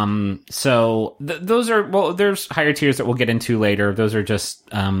 So those are, there's higher tiers that we'll get into later. Those are just,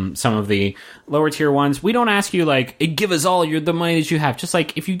 some of the lower tier ones. We don't ask you, like, give us all the money that you have. Just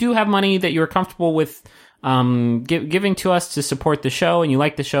like, if you do have money that you're comfortable with, giving to us to support the show, and you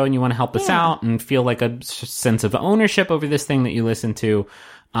like the show and you want to help us out and feel like a sense of ownership over this thing that you listen to,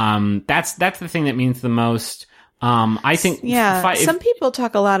 that's the thing that means the most. I think, some people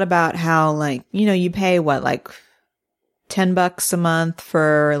talk a lot about how, like, you pay like $10 a month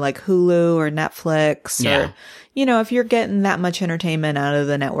for like Hulu or Netflix, or, if you're getting that much entertainment out of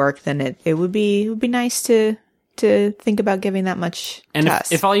the network, then it would be nice to think about giving that much and to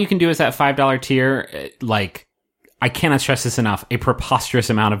us. If all you can do is that $5 tier, like, I cannot stress this enough, a preposterous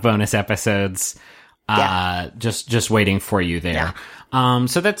amount of bonus episodes, just waiting for you there. Yeah.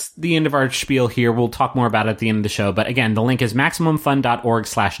 So that's the end of our spiel here. We'll talk more about it at the end of the show. But again, the link is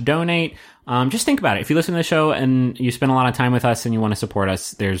MaximumFun.org/donate. Just think about it. If you listen to the show and you spend a lot of time with us and you want to support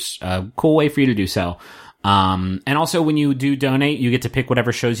us, there's a cool way for you to do so. And also when you do donate, you get to pick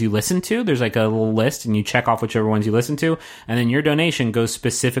whatever shows you listen to. There's like a little list and you check off whichever ones you listen to. And then your donation goes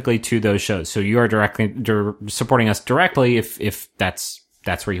specifically to those shows. So you are supporting us directly if that's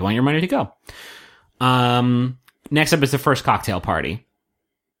where you want your money to go. Next up is the first cocktail party.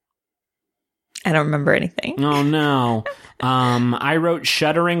 I don't remember anything. Oh, no. I wrote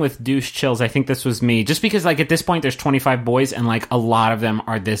shuddering with douche chills. I think this was me. Just because, like, at this point, there's 25 boys, and, like, a lot of them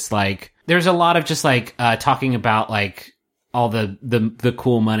are this, like... There's a lot of just, like, talking about, like, all the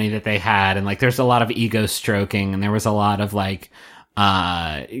cool money that they had, and, like, there's a lot of ego stroking, and there was a lot of, like...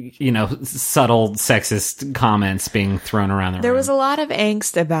 subtle sexist comments being thrown around the room. There was a lot of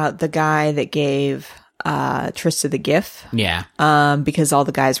angst about the guy that gave Trista the gift. Yeah. Because all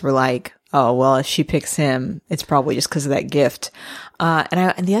the guys were like, oh, well, if she picks him, it's probably just because of that gift.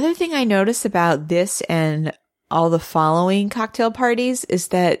 And the other thing I noticed about this and all the following cocktail parties is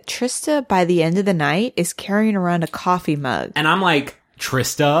that Trista, by the end of the night, is carrying around a coffee mug. And I'm like,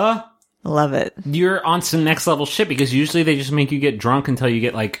 Trista? Love it. You're on some next level shit, because usually they just make you get drunk until you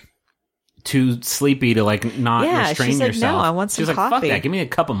get, like, too sleepy to, like, not restrain she's like, yourself. No, I want some she's coffee. Like, fuck that. Give me a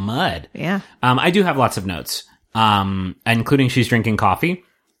cup of mud. Yeah. I do have lots of notes, including she's drinking coffee.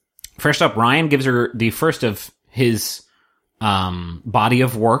 First up, Ryan gives her the first of his body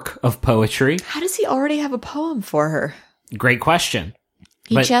of work of poetry. How does he already have a poem for her? Great question.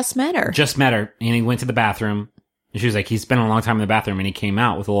 He just met her. Just met her, and he went to the bathroom. And she was like, he's spent a long time in the bathroom, and he came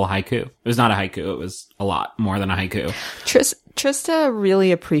out with a little haiku. It was not a haiku. It was a lot more than a haiku. Trista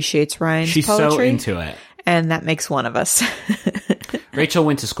really appreciates Ryan's She's poetry. so into it. And that makes one of us. Rachel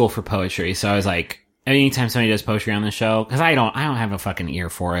went to school for poetry, so I was like, anytime somebody does poetry on the show, because I don't have a fucking ear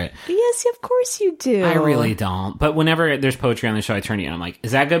for it. Yes, of course you do. I really don't. But whenever there's poetry on the show, I turn to you and I'm like,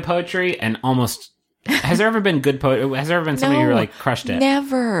 is that good poetry? And almost, has there ever been good poetry? Has there ever been somebody who like crushed it?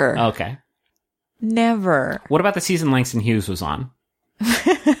 Never. Okay. Never. What about the season Langston Hughes was on?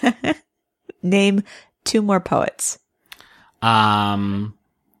 Name 2 more poets. Wow.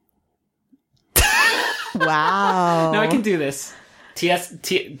 Wow. No, I can do this. No.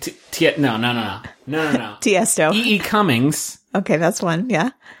 Tiesto. E.E. Cummings Okay, that's one.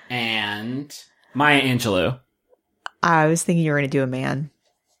 Yeah. and Maya Angelou. I was thinking you were going to do a man.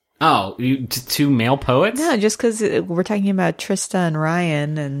 Oh, 2 male poets? No, just because we're talking about Trista and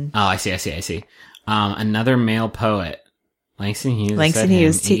Ryan and Oh, I see. Another male poet. Langston Hughes. Langston said him,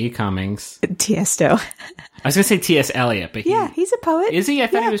 Hughes, E.E. Cummings. Tiesto. I was going to say T.S. Eliot, but Yeah, he's a poet. Is he? I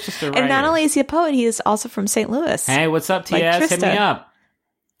thought Yeah. he was just a writer. And not only is he a poet, he is also from St. Louis. Hey, what's up, Like T.S.? Hit me Trista. up.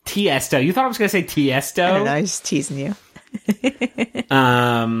 Tiesto. You thought I was going to say Tiesto? I don't know, I was just teasing you.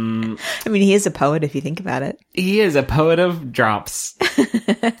 I I mean, he is a poet if you think about it. He is a poet of drops.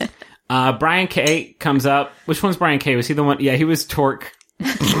 Brian K comes up. Which one's Brian K? Was he the one? Yeah, he was Torque.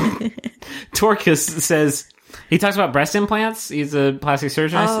 Torque says, he talks about breast implants. He's a plastic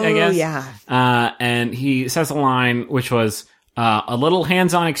surgeon, I guess. yeah. And he says a line which was, a little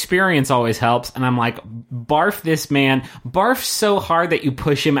hands-on experience always helps. And I'm like, barf this man. Barf so hard that you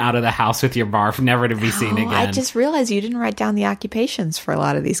push him out of the house with your barf, never to be seen Oh, again. I just realized you didn't write down the occupations for a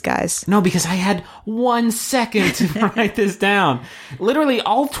lot of these guys. No, because I had 1 second to write this down. Literally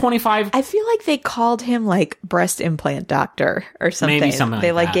all 25. I feel like they called him like breast implant doctor or something. Maybe something like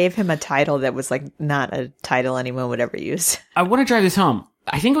they like that. gave him a title that was like not a title anyone would ever use. I want to drive this home.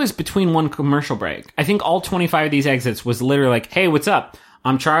 I think it was between one commercial break. I think all 25 of these exits was literally like, hey, what's up?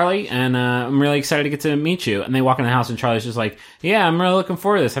 I'm Charlie, and I'm really excited to get to meet you. And they walk in the house, and Charlie's just like, yeah, I'm really looking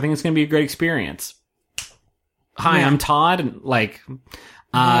forward to this. I think it's going to be a great experience. Hi, Yeah. I'm Todd. And like,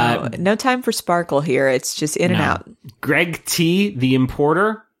 No time for sparkle here. It's just in and no. out. Greg T, the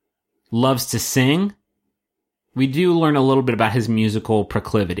importer, loves to sing. We do learn a little bit about his musical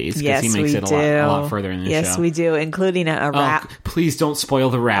proclivities because Yes, he makes we it do. a lot further in the show. Yes, we do, including a rap. Oh, please don't spoil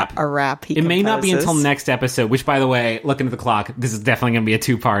the rap. A rap. He It may not be composes. until next episode, which, by the way, looking at the clock, this is definitely going to be a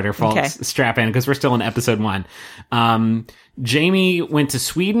 2-parter, folks. Okay. Strap in, because we're still in episode 1. Jamie went to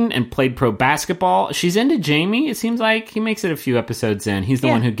Sweden and played pro basketball. She's into Jamie. It seems like he makes it a few episodes in. He's the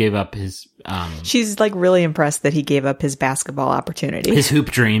Yeah. one who gave up his She's like really impressed that he gave up his basketball opportunity. his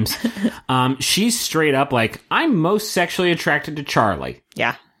hoop dreams. She's straight up like, I'm most sexually attracted to Charlie.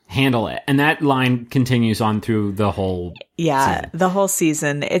 Yeah. Handle it. And that line continues on through the whole Yeah. season. The whole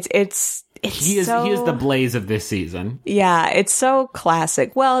season. It's He is so, the Blaze of this season. Yeah, it's so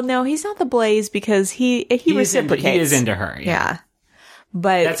classic. Well, no, he's not the Blaze because he reciprocates. He is into her. Yeah.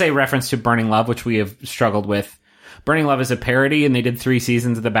 But That's a reference to Burning Love, which we have struggled with. Burning Love is a parody, and they did 3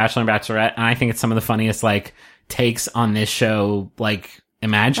 seasons of The Bachelor and Bachelorette, and I think it's some of the funniest, like, takes on this show, like,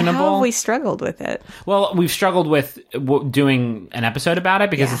 imaginable. how have we struggled with it? Well, we've struggled with doing an episode about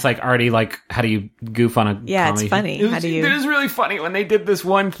it because Yeah. it's, like, already, like, how do you goof on a Yeah, it's comedy? funny. How do you- It was really funny when they did this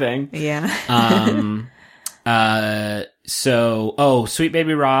one thing. Yeah. Sweet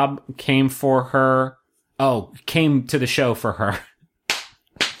Baby Rob came for her. Oh, came to the show for her.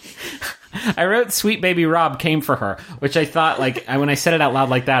 I wrote Sweet Baby Rob came for her, which I thought, like, when I said it out loud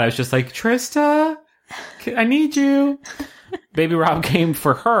like that, I was just like, Trista, I need you. Baby Rob came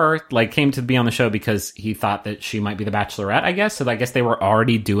for her, like, came to be on the show because he thought that she might be the Bachelorette, I guess. So I guess they were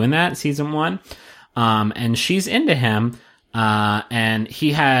already doing that season 1. And she's into him. And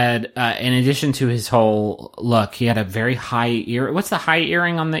he had, in addition to his whole look, he had a very high ear. What's the high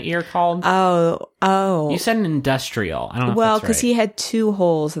earring on the ear called? Oh. You said an industrial. I don't know. Well, if because that's he had 2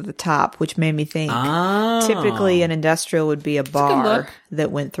 holes at the top, which made me think right. typically an industrial would be a bar look.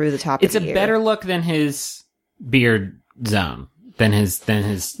 that went through the top It's of a the ear. better look than his beard zone. Than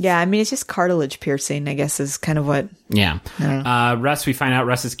his. Yeah, I mean, it's just cartilage piercing, I guess, is kind of what. Yeah. Russ, we find out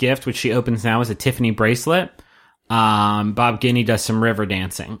Russ's gift, which she opens now, is a Tiffany bracelet. Bob Guinea does some river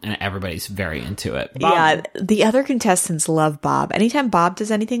dancing, and everybody's very into it. Yeah, the other contestants love Bob. Anytime Bob does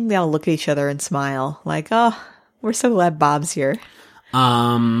anything, they all look at each other and smile. Like, oh, we're so glad Bob's here.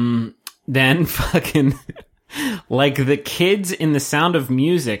 Then fucking, like the kids in The Sound of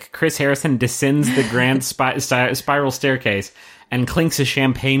Music, Chris Harrison descends the grand spiral staircase, and clinks a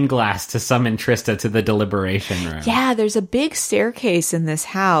champagne glass to summon Trista to the deliberation room. Yeah, there's a big staircase in this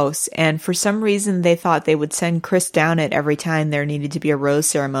house, and for some reason they thought they would send Chris down it every time there needed to be a rose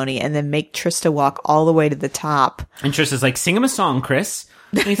ceremony and then make Trista walk all the way to the top. And Trista's like, sing him a song, Chris.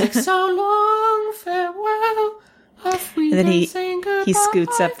 And he's like, so long, farewell, off we And then he sing goodbye. he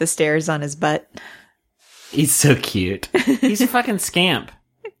scoots up the stairs on his butt. He's so cute. He's a fucking scamp.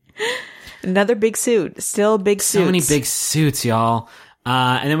 Another big suit. Still big suits. So many big suits, y'all.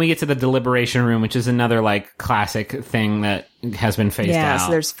 And then we get to the deliberation room, which is another like classic thing that has been phased Yeah, out.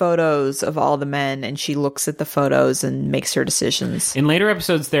 so there's photos of all the men, and she looks at the photos and makes her decisions. In later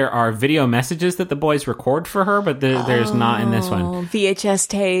episodes, there are video messages that the boys record for her, but there's not in this one. Oh, VHS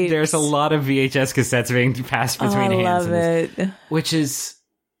tapes. There's a lot of VHS cassettes being passed between I hands, love in this, it. which is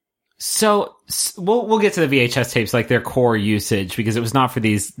so. We'll get to the VHS tapes, like their core usage, because it was not for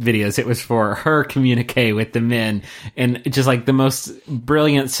these videos. It was for her communique with the men, and just like the most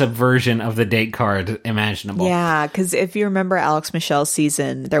brilliant subversion of the date card imaginable. Yeah, because if you remember Alex Michelle's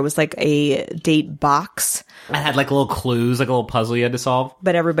season, there was like a date box, I had like little clues, like a little puzzle you had to solve.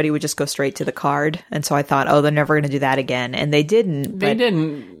 but everybody would just go straight to the card. And so I thought, oh, they're never going to do that again. And they didn't. They but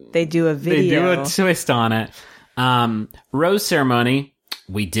didn't. They do a video. They do a twist on it. Rose ceremony.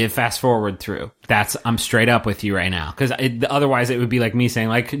 We did fast forward through. I'm straight up with you right now, because otherwise it would be like me saying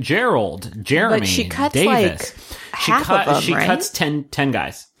like Gerald, Jeremy, But she cuts, Davis. like, half of them, She right? cuts 10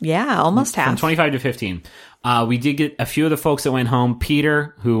 guys Yeah, almost from half. 25 to 15. We did get a few of the folks that went home.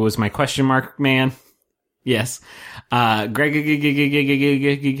 Peter, who was my question mark man. Yes. Greg,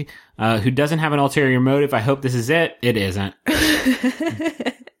 who doesn't have an ulterior motive. I hope this is it. It isn't.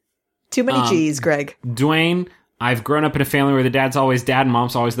 Too many G's, Greg. Dwayne, I've grown up in a family where the dad's always dad and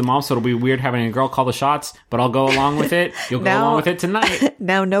mom's always the mom, so it'll be weird having a girl call the shots, but I'll go along with it. You'll go Now- along with it tonight.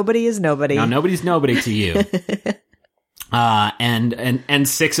 Now nobody is nobody. Now, nobody's nobody to you. And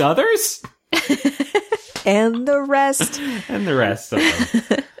 6 others? And the rest. And the rest of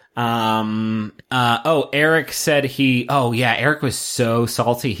them. Eric said Eric was so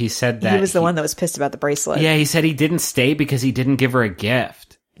salty. He said that He was the one that was pissed about the bracelet. Yeah, he said he didn't stay because he didn't give her a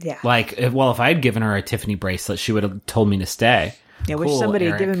gift. Yeah. Like, if I had given her a Tiffany bracelet, she would have told me to stay. I wish Cool, somebody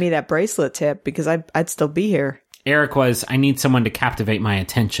Eric. had given me that bracelet tip, because I'd still be here. Eric was, I need someone to captivate my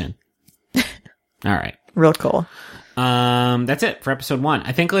attention. All right. Real cool. That's it for episode 1.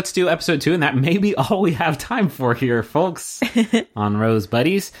 I think let's do episode 2, and that may be all we have time for here, folks, on Rose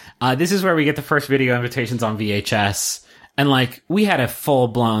Buddies. This is where we get the first video invitations on VHS. And, like, we had a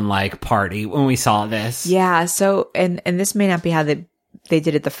full-blown, like, party when we saw this. Yeah, so, and this may not be how they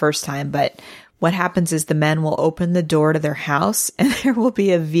did it the first time, but what happens is the men will open the door to their house, and there will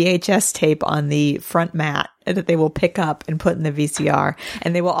be a VHS tape on the front mat that they will pick up and put in the VCR,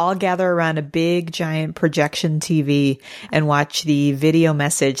 and they will all gather around a big giant projection TV and watch the video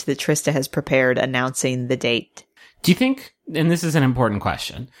message that Trista has prepared announcing the date. Do you think, and this is an important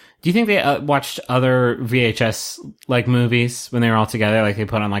question, do you think they watched other VHS, like, movies when they were all together? Like, they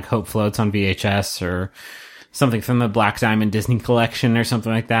put on, like, Hope Floats on VHS or something from the Black Diamond Disney collection or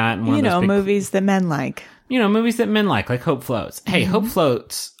something like that. And one You of those know, big, movies that men like. you know, movies that men like Hope Floats. Hey, Hope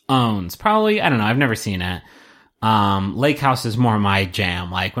Floats owns probably, I don't know, I've never seen it. Lake House is more my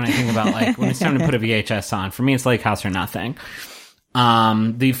jam. Like, when I think about, like, when it's time to put a VHS on, for me, it's Lake House or nothing.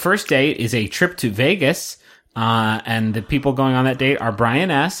 The first date is a trip to Vegas. And the people going on that date are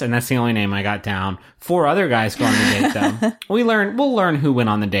Brian S., and that's the only name I got down. 4 other guys go on the date, though. We'll learn who went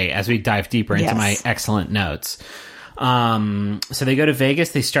on the date as we dive deeper into Yes. my excellent notes. So they go to Vegas,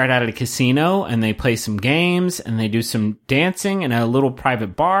 they start out at a casino, and they play some games, and they do some dancing in a little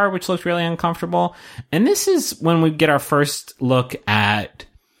private bar, which looks really uncomfortable. And this is when we get our first look at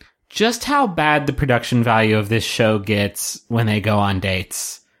just how bad the production value of this show gets when they go on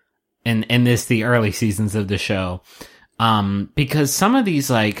dates. In the early seasons of the show. Because some of these,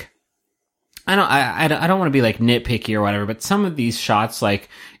 like, I don't want to be like nitpicky or whatever, but some of these shots, like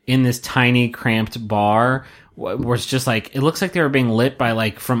in this tiny cramped bar, where it's just like, it looks like they were being lit by,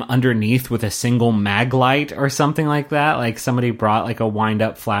 like, from underneath with a single mag light or something like that. Like, somebody brought, like, a wind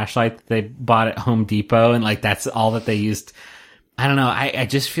up flashlight that they bought at Home Depot, and, like, that's all that they used. I don't know. I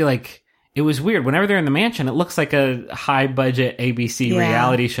just feel like it was weird. Whenever they're in the mansion, it looks like a high-budget ABC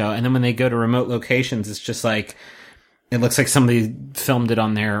reality show. And then when they go to remote locations, it's just like, it looks like somebody filmed it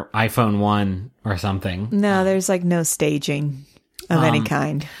on their iPhone 1 or something. No, there's like no staging of any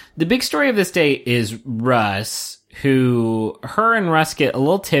kind. The big story of this day is Russ, her and Russ get a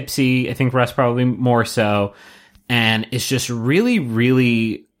little tipsy. I think Russ probably more so. And it's just really,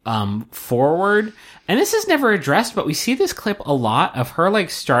 really forward. And this is never addressed, but we see this clip a lot of her, like,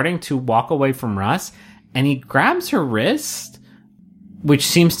 starting to walk away from Russ, and he grabs her wrist, which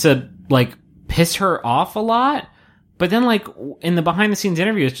seems to like piss her off a lot. But then, like, in the behind-the-scenes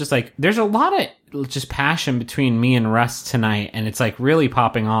interview, it's just like, there's a lot of just passion between me and Russ tonight, and it's like really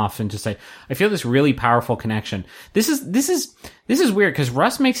popping off, and just like, I feel this really powerful connection. This is weird, because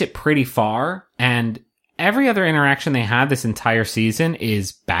Russ makes it pretty far, and every other interaction they have this entire season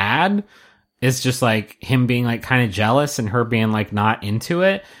is bad. It's just like him being like kind of jealous, and her being like not into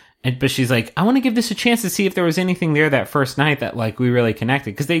it. But she's like, I want to give this a chance to see if there was anything there that first night that like we really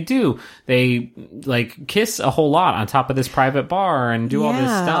connected. Because they like kiss a whole lot on top of this private bar and do all this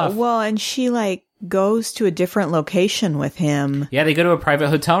stuff. Well, and she like goes to a different location with him. Yeah, they go to a private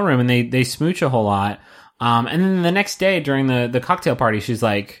hotel room and they smooch a whole lot. And then the next day during the cocktail party, she's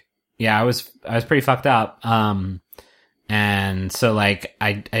like, yeah, I was pretty fucked up. And so like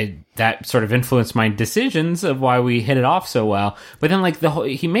I that sort of influenced my decisions of why we hit it off so well. But then like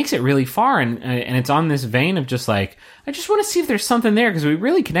he makes it really far, and it's on this vein of just like, I just want to see if there's something there, because we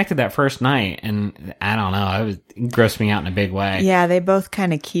really connected that first night, and I don't know, it grossed me out in a big way. Yeah, they both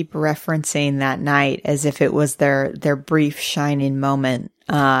kind of keep referencing that night as if it was their brief shining moment.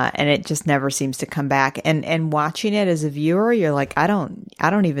 And it just never seems to come back. And watching it as a viewer, you're like, I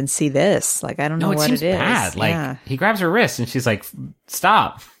don't even see this. Like, I don't know what it is. It seems bad. Like, he grabs her wrist and she's like,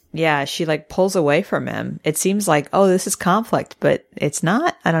 stop. Yeah, she like pulls away from him. It seems like, oh, this is conflict, but it's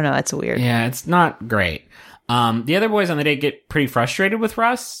not. I don't know. It's weird. Yeah, it's not great. The other boys on the date get pretty frustrated with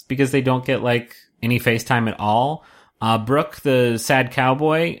Russ because they don't get like any FaceTime at all. Brooke, the sad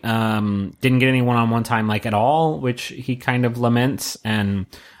cowboy, didn't get any one-on-one time like at all, which he kind of laments. And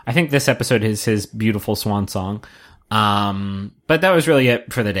I think this episode is his beautiful swan song. But that was really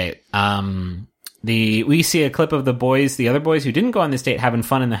it for the date. We see a clip of the other boys who didn't go on this date, having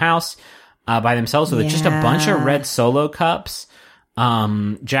fun in the house, by themselves with just a bunch of red Solo cups.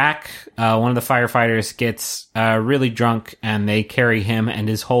 Jack, one of the firefighters, gets, really drunk, and they carry him and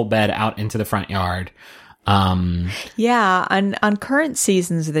his whole bed out into the front yard. Yeah, on current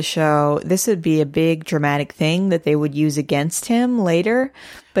seasons of the show, this would be a big dramatic thing that they would use against him later.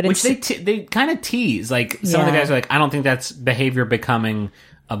 But which they kind of tease. Like, some of the guys are like, I don't think that's behavior becoming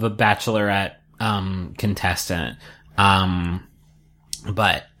of a Bachelorette contestant.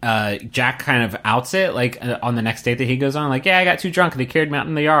 But Jack kind of outs it, like, on the next date that he goes on, like, yeah, I got too drunk and they carried me out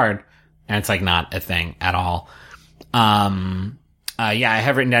in the yard. And it's like not a thing at all. Yeah, I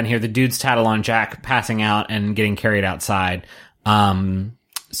have written down here, the dudes tattle on Jack passing out and getting carried outside.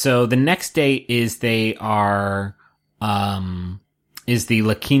 So the next date is is the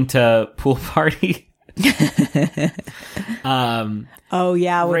La Quinta pool party. Oh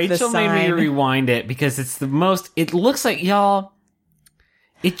yeah, with Rachel the sign. made me rewind it because it's it looks like, y'all,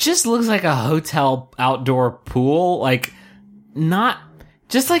 it just looks like a hotel outdoor pool, like not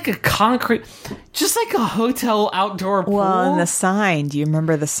just like a hotel outdoor pool. Well, and the sign, do you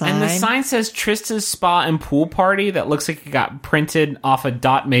remember the sign? And the sign says Trista's Spa and Pool Party, that looks like it got printed off a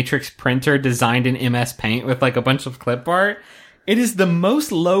dot matrix printer designed in MS Paint with like a bunch of clip art. It is the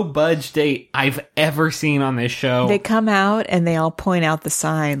most low budge date I've ever seen on this show. They come out and they all point out the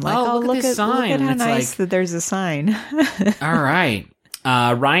sign. Like, look at this sign. Look at how nice that there's a sign. All right.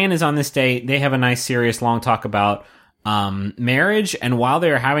 Ryan is on this date. They have a nice, serious, long talk about marriage. And while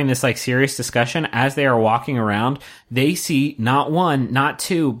they are having this like serious discussion, as they are walking around, they see not one, not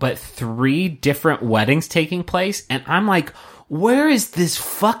two, but 3 different weddings taking place. And I'm like, where is this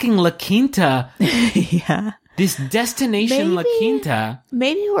fucking La Quinta? Yeah. This destination La Quinta.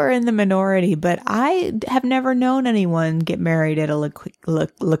 Maybe we're in the minority, but I have never known anyone get married at a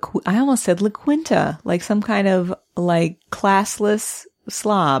I almost said La Quinta, like some kind of like classless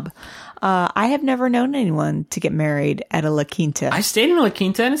slob. I have never known anyone to get married at a La Quinta. I stayed in a La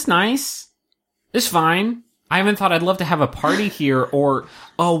Quinta and it's nice. It's fine. I haven't thought I'd love to have a party here or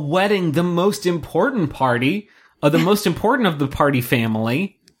a wedding, the most important party, the most important of the party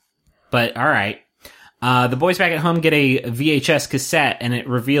family. But all right. The boys back at home get a VHS cassette, and it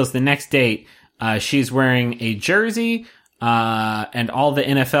reveals the next date. She's wearing a jersey, and all the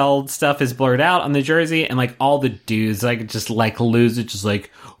NFL stuff is blurred out on the jersey, and like all the dudes like just like lose it, just like,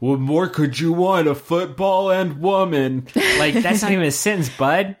 what more could you want? A football and woman. Like, that's not even a sentence,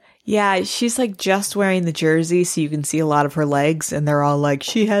 bud. Yeah, she's like just wearing the jersey so you can see a lot of her legs, and they're all like,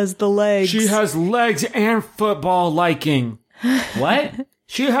 she has the legs. She has legs and football liking. What?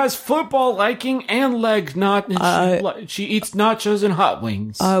 She has football liking and legs, she eats nachos and hot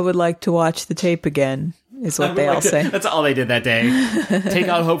wings. I would like to watch the tape again, is what they all say. That's all they did that day. Take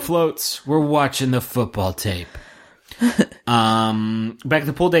out hope floats. We're watching the football tape. Back at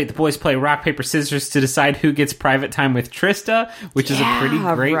the pool date, the boys play rock, paper, scissors to decide who gets private time with Trista, which is a pretty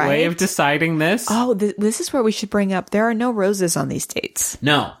great way of deciding this. Oh, this is where we should bring up, there are no roses on these dates.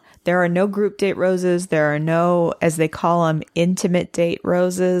 No. There are no group date roses. There are no, as they call them, intimate date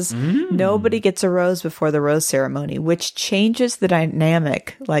roses. Nobody gets a rose before the rose ceremony, which changes the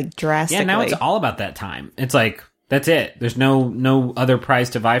dynamic like drastically. Yeah, now it's all about that time. It's like, that's it. There's no other prize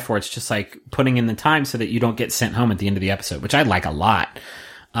to vie for. It's just like putting in the time so that you don't get sent home at the end of the episode, which I like a lot.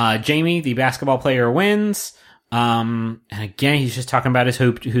 Jamie, the basketball player, wins. And again, he's just talking about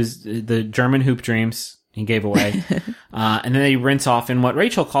who's the German hoop dreams he gave away. And then they rinse off in what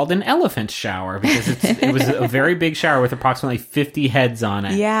Rachel called an elephant shower because it was a very big shower with approximately 50 heads on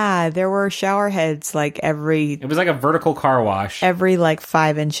it. Yeah, there were shower heads it was like a vertical car wash. Every like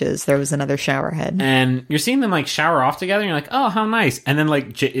 5 inches, there was another shower head. And you're seeing them like shower off together and you're like, oh, how nice. And then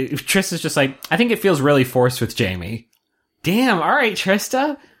like Trista's just like, I think it feels really forced with Jamie. Damn. All right,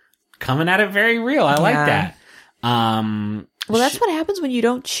 Trista. Coming at it very real. I like that. Well, that's what happens when you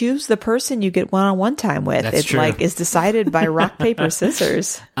don't choose the person you get one-on-one time with. That's true. Like is decided by rock, paper,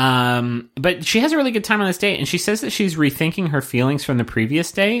 scissors. But she has a really good time on this date, and she says that she's rethinking her feelings from the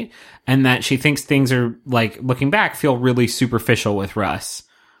previous date, and that she thinks things are, like, looking back, feel really superficial with Russ.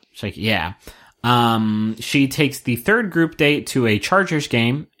 She's like, yeah. She takes the third group date to a Chargers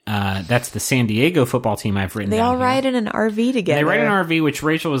game. That's the San Diego football team I've written They down all here. ride in an RV together. They ride in an RV, which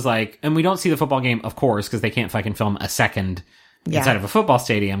Rachel was like, and we don't see the football game, of course, because they can't fucking film a second inside of a football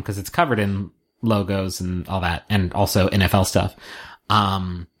stadium because it's covered in logos and all that, and also NFL stuff.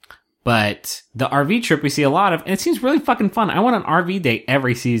 But the RV trip we see a lot of, and it seems really fucking fun. I want an RV date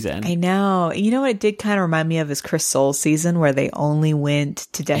every season. I know. You know what it did kind of remind me of is Chris Soule's season where they only went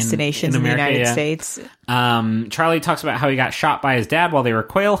to destinations in America, the United States. Charlie talks about how he got shot by his dad while they were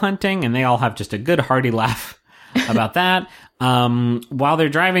quail hunting, and they all have just a good hearty laugh about that. While they're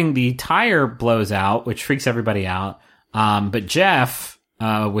driving, the tire blows out, which freaks everybody out. But Jeff,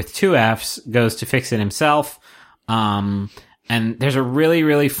 with 2 Fs, goes to fix it himself. And there's a really,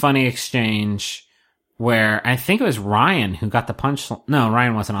 really funny exchange where I think it was Ryan who got the punch. No,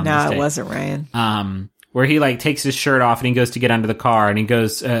 Ryan wasn't on this No, date. it wasn't Ryan. Where he like takes his shirt off and he goes to get under the car and he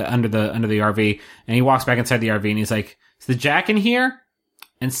goes under the RV and he walks back inside the RV and he's like, "Is the Jack in here?"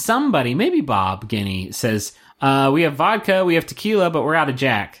 And somebody, maybe Bob Guinea, says, "We have vodka, we have tequila, but we're out of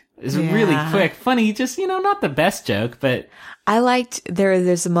Jack." It's really quick, funny, just, not the best joke, but I liked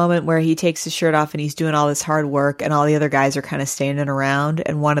there's a moment where he takes his shirt off and he's doing all this hard work and all the other guys are kind of standing around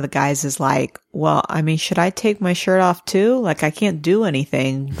and one of the guys is like, well, I mean, should I take my shirt off too? Like I can't do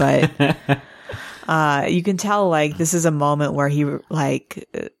anything, but you can tell like this is a moment where he like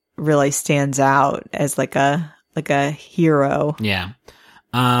really stands out as like a hero. Yeah.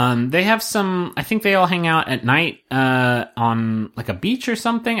 They have I think they all hang out at night, on like a beach or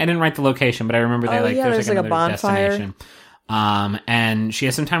something. I didn't write the location, but I remember there's like a another bonfire. destination. And she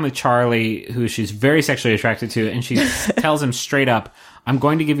has some time with Charlie, who she's very sexually attracted to, and she tells him straight up, "I'm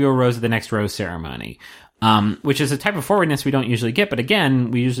going to give you a rose at the next rose ceremony." Which is a type of forwardness we don't usually get, but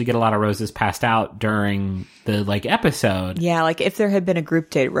again, we usually get a lot of roses passed out during the episode. Yeah, like if there had been a group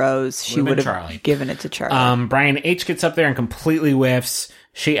date rose, she would have given it to Charlie. Brian H gets up there and completely whiffs.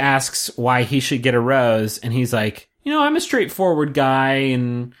 She asks why he should get a rose, and he's like, I'm a straightforward guy,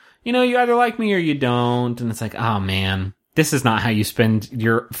 and, you either like me or you don't. And it's like, oh man, this is not how you spend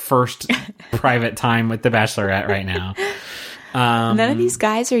your first private time with the Bachelorette right now. None of these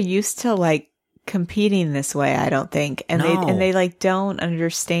guys are used to like competing this way, I don't think. And they like don't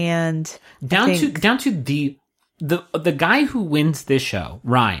understand. Down to the guy who wins this show,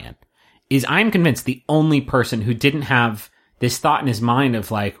 Ryan, is, I'm convinced, the only person who didn't have this thought in his mind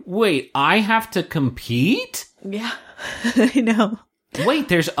of like, wait, I have to compete? Yeah, I know. Wait,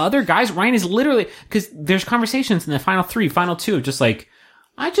 there's other guys? Ryan is literally, because there's conversations in the final 2 of just like,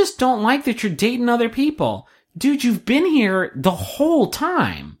 I just don't like that you're dating other people. Dude, you've been here the whole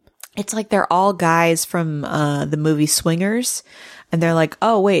time. It's like they're all guys from the movie Swingers. And they're like,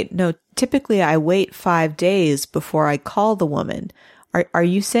 oh, wait, no, typically I wait 5 days before I call the woman. Are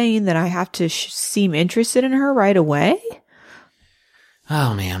you saying that I have to seem interested in her right away?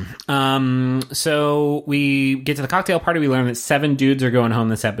 Oh, man. So we get to the cocktail party. We learn that 7 dudes are going home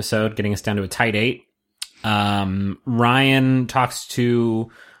this episode, getting us down to a tight 8. Ryan talks to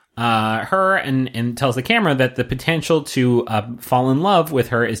her and tells the camera that the potential to fall in love with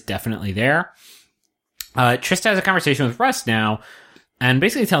her is definitely there. Trista has a conversation with Russ now, and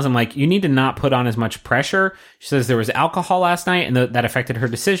basically tells him, like, you need to not put on as much pressure. She says there was alcohol last night and that affected her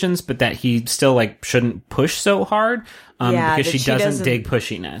decisions, but that he still, like, shouldn't push so hard because she doesn't dig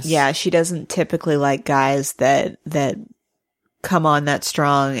pushiness. Yeah, she doesn't typically like guys that come on that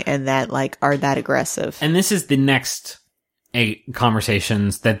strong and that, like, are that aggressive. And this is the next 8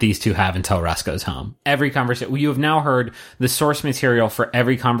 conversations that these two have until Russ goes home. Every conversation. You have now heard the source material for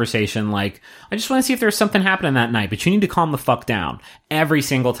every conversation. Like, I just want to see if there's something happening that night, but you need to calm the fuck down. Every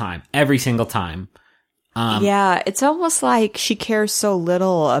single time. Every single time. Yeah, it's almost like she cares so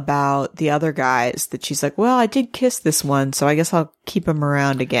little about the other guys that she's like, well, I did kiss this one, so I guess I'll keep him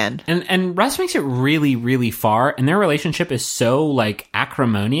around again. And Russ makes it really, really far, and their relationship is so, like,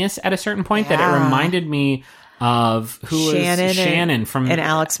 acrimonious at a certain point that it reminded me of Shannon from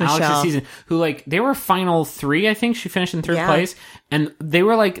Alex Michelle. Alex's season, who, like, they were final 3, I think. She finished in 3rd place, and they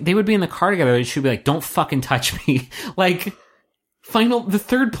were like, they would be in the car together, and she'd be like, don't fucking touch me. Like, the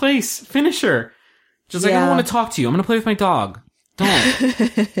 3rd place finisher. Just like, I don't want to talk to you. I'm going to play with my dog. Don't.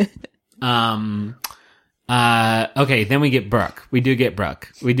 Okay, then we get Brooke. We do get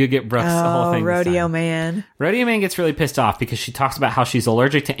Brooke's the whole thing. Rodeo Man. Rodeo Man gets really pissed off because she talks about how she's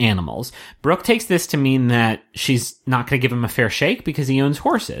allergic to animals. Brooke takes this to mean that she's not going to give him a fair shake because he owns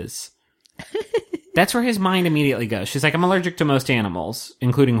horses. That's where his mind immediately goes. She's like, I'm allergic to most animals,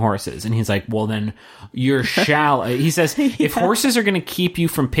 including horses. And he's like, well, then you're shallow. He says, if horses are going to keep you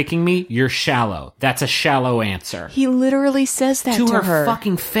from picking me, you're shallow. That's a shallow answer. He literally says that to her her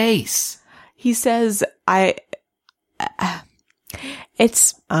fucking face. He says,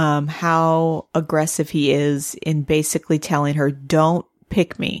 it's how aggressive he is in basically telling her, don't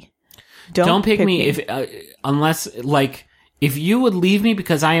pick me. Don't pick me. If unless, like, if you would leave me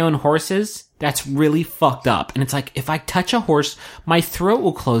because I own horses, that's really fucked up. And it's like, if I touch a horse, my throat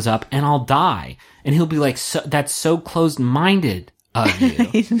will close up and I'll die. And he'll be like, that's so closed-minded of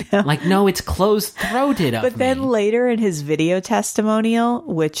you. Like, no, it's closed-throated of me. But then later in his video testimonial,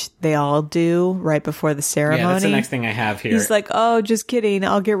 which they all do right before the ceremony. Yeah, that's the next thing I have here. He's like, oh, just kidding.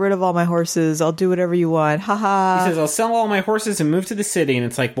 I'll get rid of all my horses. I'll do whatever you want. Ha ha. He says, I'll sell all my horses and move to the city. And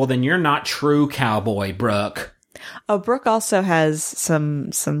it's like, well, then you're not true cowboy, Brooke. Oh, Brooke also has some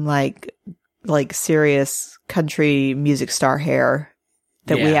like serious country music star hair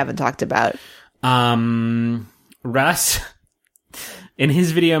that we haven't talked about. Russ, in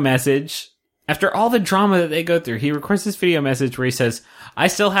his video message, after all the drama that they go through, he records this video message where he says, I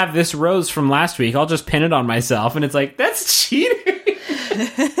still have this rose from last week. I'll just pin it on myself. And it's like, that's cheating.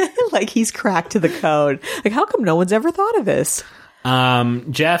 Like, he's cracked to the code. Like, how come no one's ever thought of this?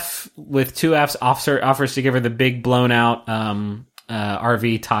 Jeff, with 2 Fs, offers to give her the big blown out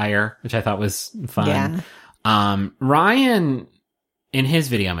RV tire, which I thought was fun. Yeah. Ryan, in his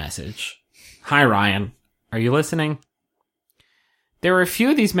video message, hi Ryan, are you listening? There were a few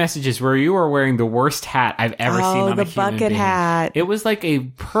of these messages where you were wearing the worst hat I've ever seen on a human bucket being. hat. It was like a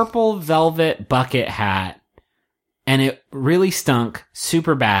purple velvet bucket hat, and it really stunk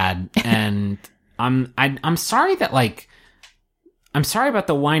super bad. And I'm sorry that, like, I'm sorry about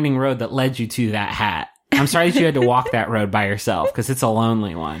the winding road that led you to that hat. I'm sorry that you had to walk that road by yourself, because it's a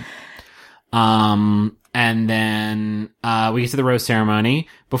lonely one. And then we get to the rose ceremony.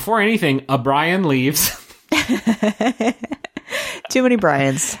 Before anything, Brian leaves. Too many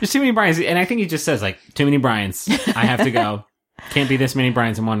Brians. There's too many Brians. And I think he just says, like, too many Brians. I have to go. Can't be this many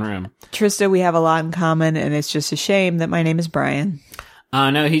Brians in one room. Trista, we have a lot in common, and it's just a shame that my name is Brian.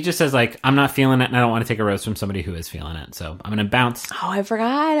 No, he just says, like, I'm not feeling it, and I don't want to take a rose from somebody who is feeling it. So I'm going to bounce. Oh, I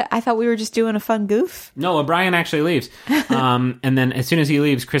forgot. I thought we were just doing a fun goof. No, O'Brien actually leaves. And then as soon as he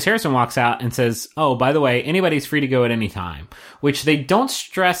leaves, Chris Harrison walks out and says, oh, by the way, anybody's free to go at any time. Which they don't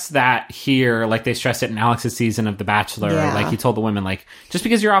stress that here like they stressed it in Alex's season of The Bachelor. Yeah. Like, he told the women, like, just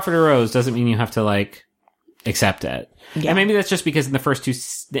because you're offered a rose doesn't mean you have to, like, accept it. Yeah. And maybe that's just because in the first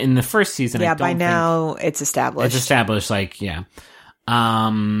season, yeah, by now it's established. It's established, like, yeah.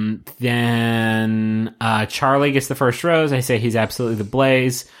 Then Charlie gets the first rose. I say he's absolutely the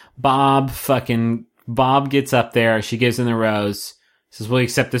blaze. Bob gets up there. She gives him the rose. Says, will you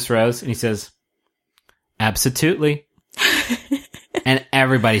accept this rose? And he says, absolutely. And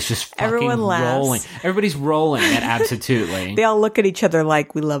everybody's just fucking rolling. Everybody's rolling at absolutely. They all look at each other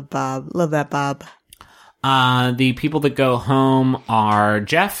like, we love Bob. Love that Bob. The people that go home are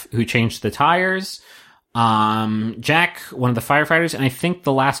Jeff, who changed the tires. Jack, one of the firefighters, and I think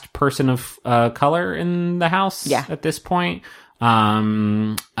the last person of color in the house at this point.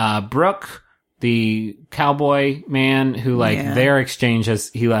 Brooke, the cowboy man who, like, their exchange as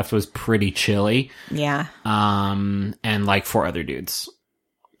he left was pretty chilly. Yeah. And like 4 other dudes.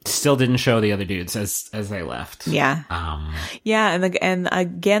 Still didn't show the other dudes as they left. Yeah. Yeah, and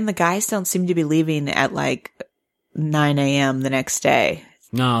again, the guys don't seem to be leaving at like 9 a.m. the next day.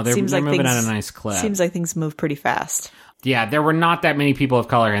 No, they're moving at a nice clip. Seems like things move pretty fast. Yeah, there were not that many people of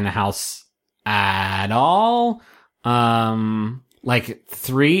color in the house at all. Like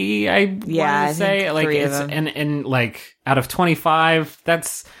 3, I want to say. Like, three of them. And like out of 25,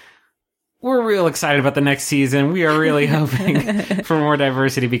 we're real excited about the next season. We are really hoping for more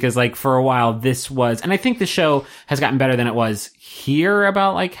diversity because, like, for a while this was, and I think the show has gotten better than it was here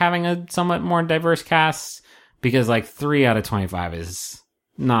about like having a somewhat more diverse cast because like 3 out of 25 is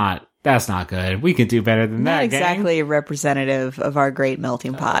that's not good. We could do better than that. Not exactly representative of our great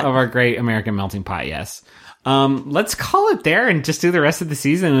melting pot. Of our great American melting pot, yes. Let's call it there and just do the rest of the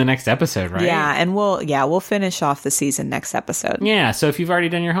season in the next episode, right? Yeah, and we'll finish off the season next episode. Yeah, so if you've already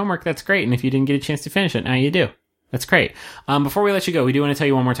done your homework, that's great. And if you didn't get a chance to finish it, now you do. That's great. Before we let you go, we do want to tell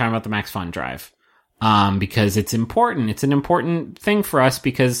you one more time about the Max Fun Drive. Because it's important. It's an important thing for us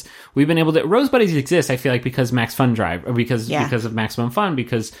because we've been able to, Rose Buddies exist, I feel like, because Max Fun Drive, or because of Maximum Fun,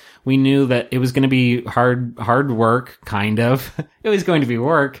 because we knew that it was going to be hard work, kind of. It was going to be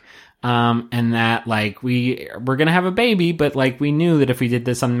work. And that, like, we're gonna have a baby, but, like, we knew that if we did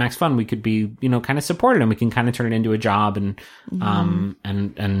this on Max Fun, we could be, you know, kind of supported and we can kind of turn it into a job and,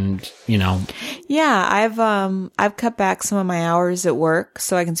 and, you know. Yeah, I've cut back some of my hours at work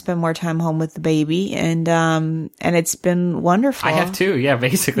so I can spend more time home with the baby and it's been wonderful. I have too, yeah,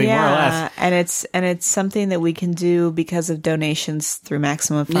 basically, more or less. And it's something that we can do because of donations through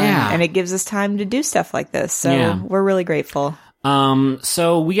Maximum Fun. Yeah. And it gives us time to do stuff like this. So we're really grateful.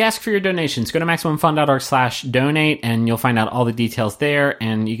 So we ask for your donations. Go to MaximumFun.org/donate and you'll find out all the details there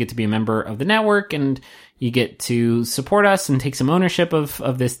and you get to be a member of the network and you get to support us and take some ownership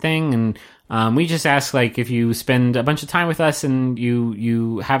of this thing. And, we just ask, like, if you spend a bunch of time with us and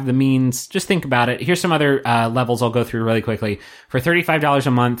you have the means, just think about it. Here's some other, levels I'll go through really quickly. For $35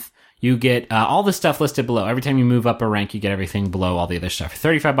 a month, you get all the stuff listed below. Every time you move up a rank, you get everything below all the other stuff. For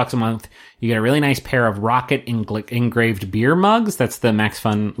 $35 a month, you get a really nice pair of rocket engraved beer mugs. That's the Max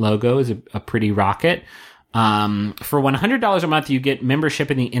Fun logo, is a pretty rocket. For $100 a month, you get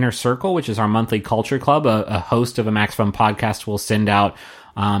membership in the Inner Circle, which is our monthly culture club. A host of a Max Fun podcast will send out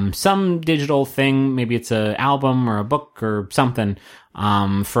some digital thing. Maybe it's an album or a book or something.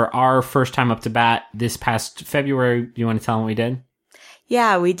 For our first time up to bat this past February, do you want to tell them what we did?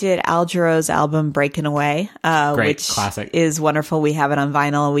 Yeah, we did Al Jarreau's album Breaking Away, which classic. Is wonderful. We have it on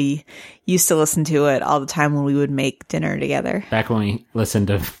vinyl. We used to listen to it all the time when we would make dinner together. Back when we listened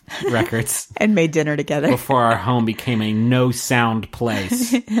to records. And made dinner together. Before our home became a no-sound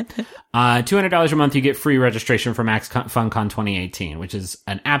place. $200 a month, you get free registration for Max FunCon 2018, which is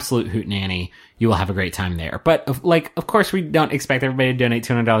an absolute hootenanny. You will have a great time there. But, of course, we don't expect everybody to donate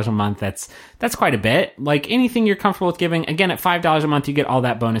 $200 a month. That's quite a bit. Like, anything you're comfortable with giving, again, at $5 a month, you get all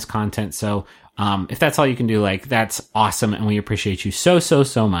that bonus content. So, if that's all you can do, like, that's awesome, and we appreciate you so, so,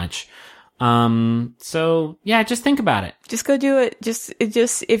 so much. So, yeah, just think about it. Just go do it. Just,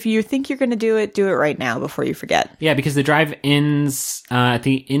 if you think you're going to do it right now before you forget. Yeah, because the drive ends, at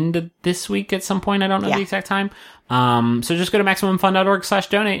the end of this week at some point. I don't know the exact time. So just go to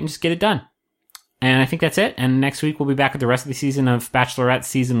MaximumFun.org/donate and just get it done. And I think that's it. And next week we'll be back with the rest of the season of Bachelorette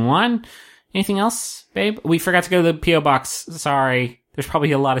Season 1. Anything else, babe? We forgot to go to the P.O. Box. Sorry. There's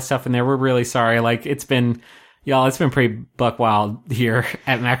probably a lot of stuff in there. We're really sorry. Like, it's been pretty buck wild here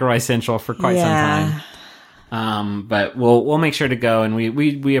at McElroy Central for quite some time. But we'll make sure to go, and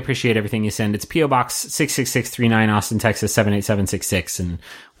we appreciate everything you send. It's P.O. Box 66639, Austin, Texas 78766, and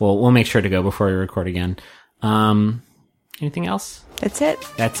we'll make sure to go before we record again. Anything else? That's it.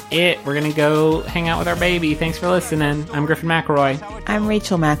 That's it. We're going to go hang out with our baby. Thanks for listening. I'm Griffin McElroy. I'm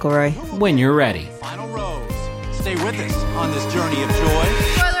Rachel McElroy. When you're ready. Final rose. Stay with us on this journey of joy.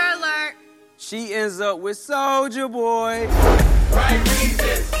 Spoiler alert. She ends up with Soulja Boy. Right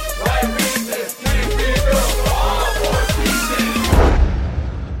reasons. Right reasons. Can't give up all for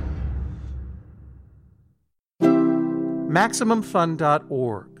seasons.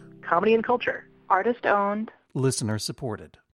 MaximumFun.org. Comedy and culture. Artist owned. Listener supported.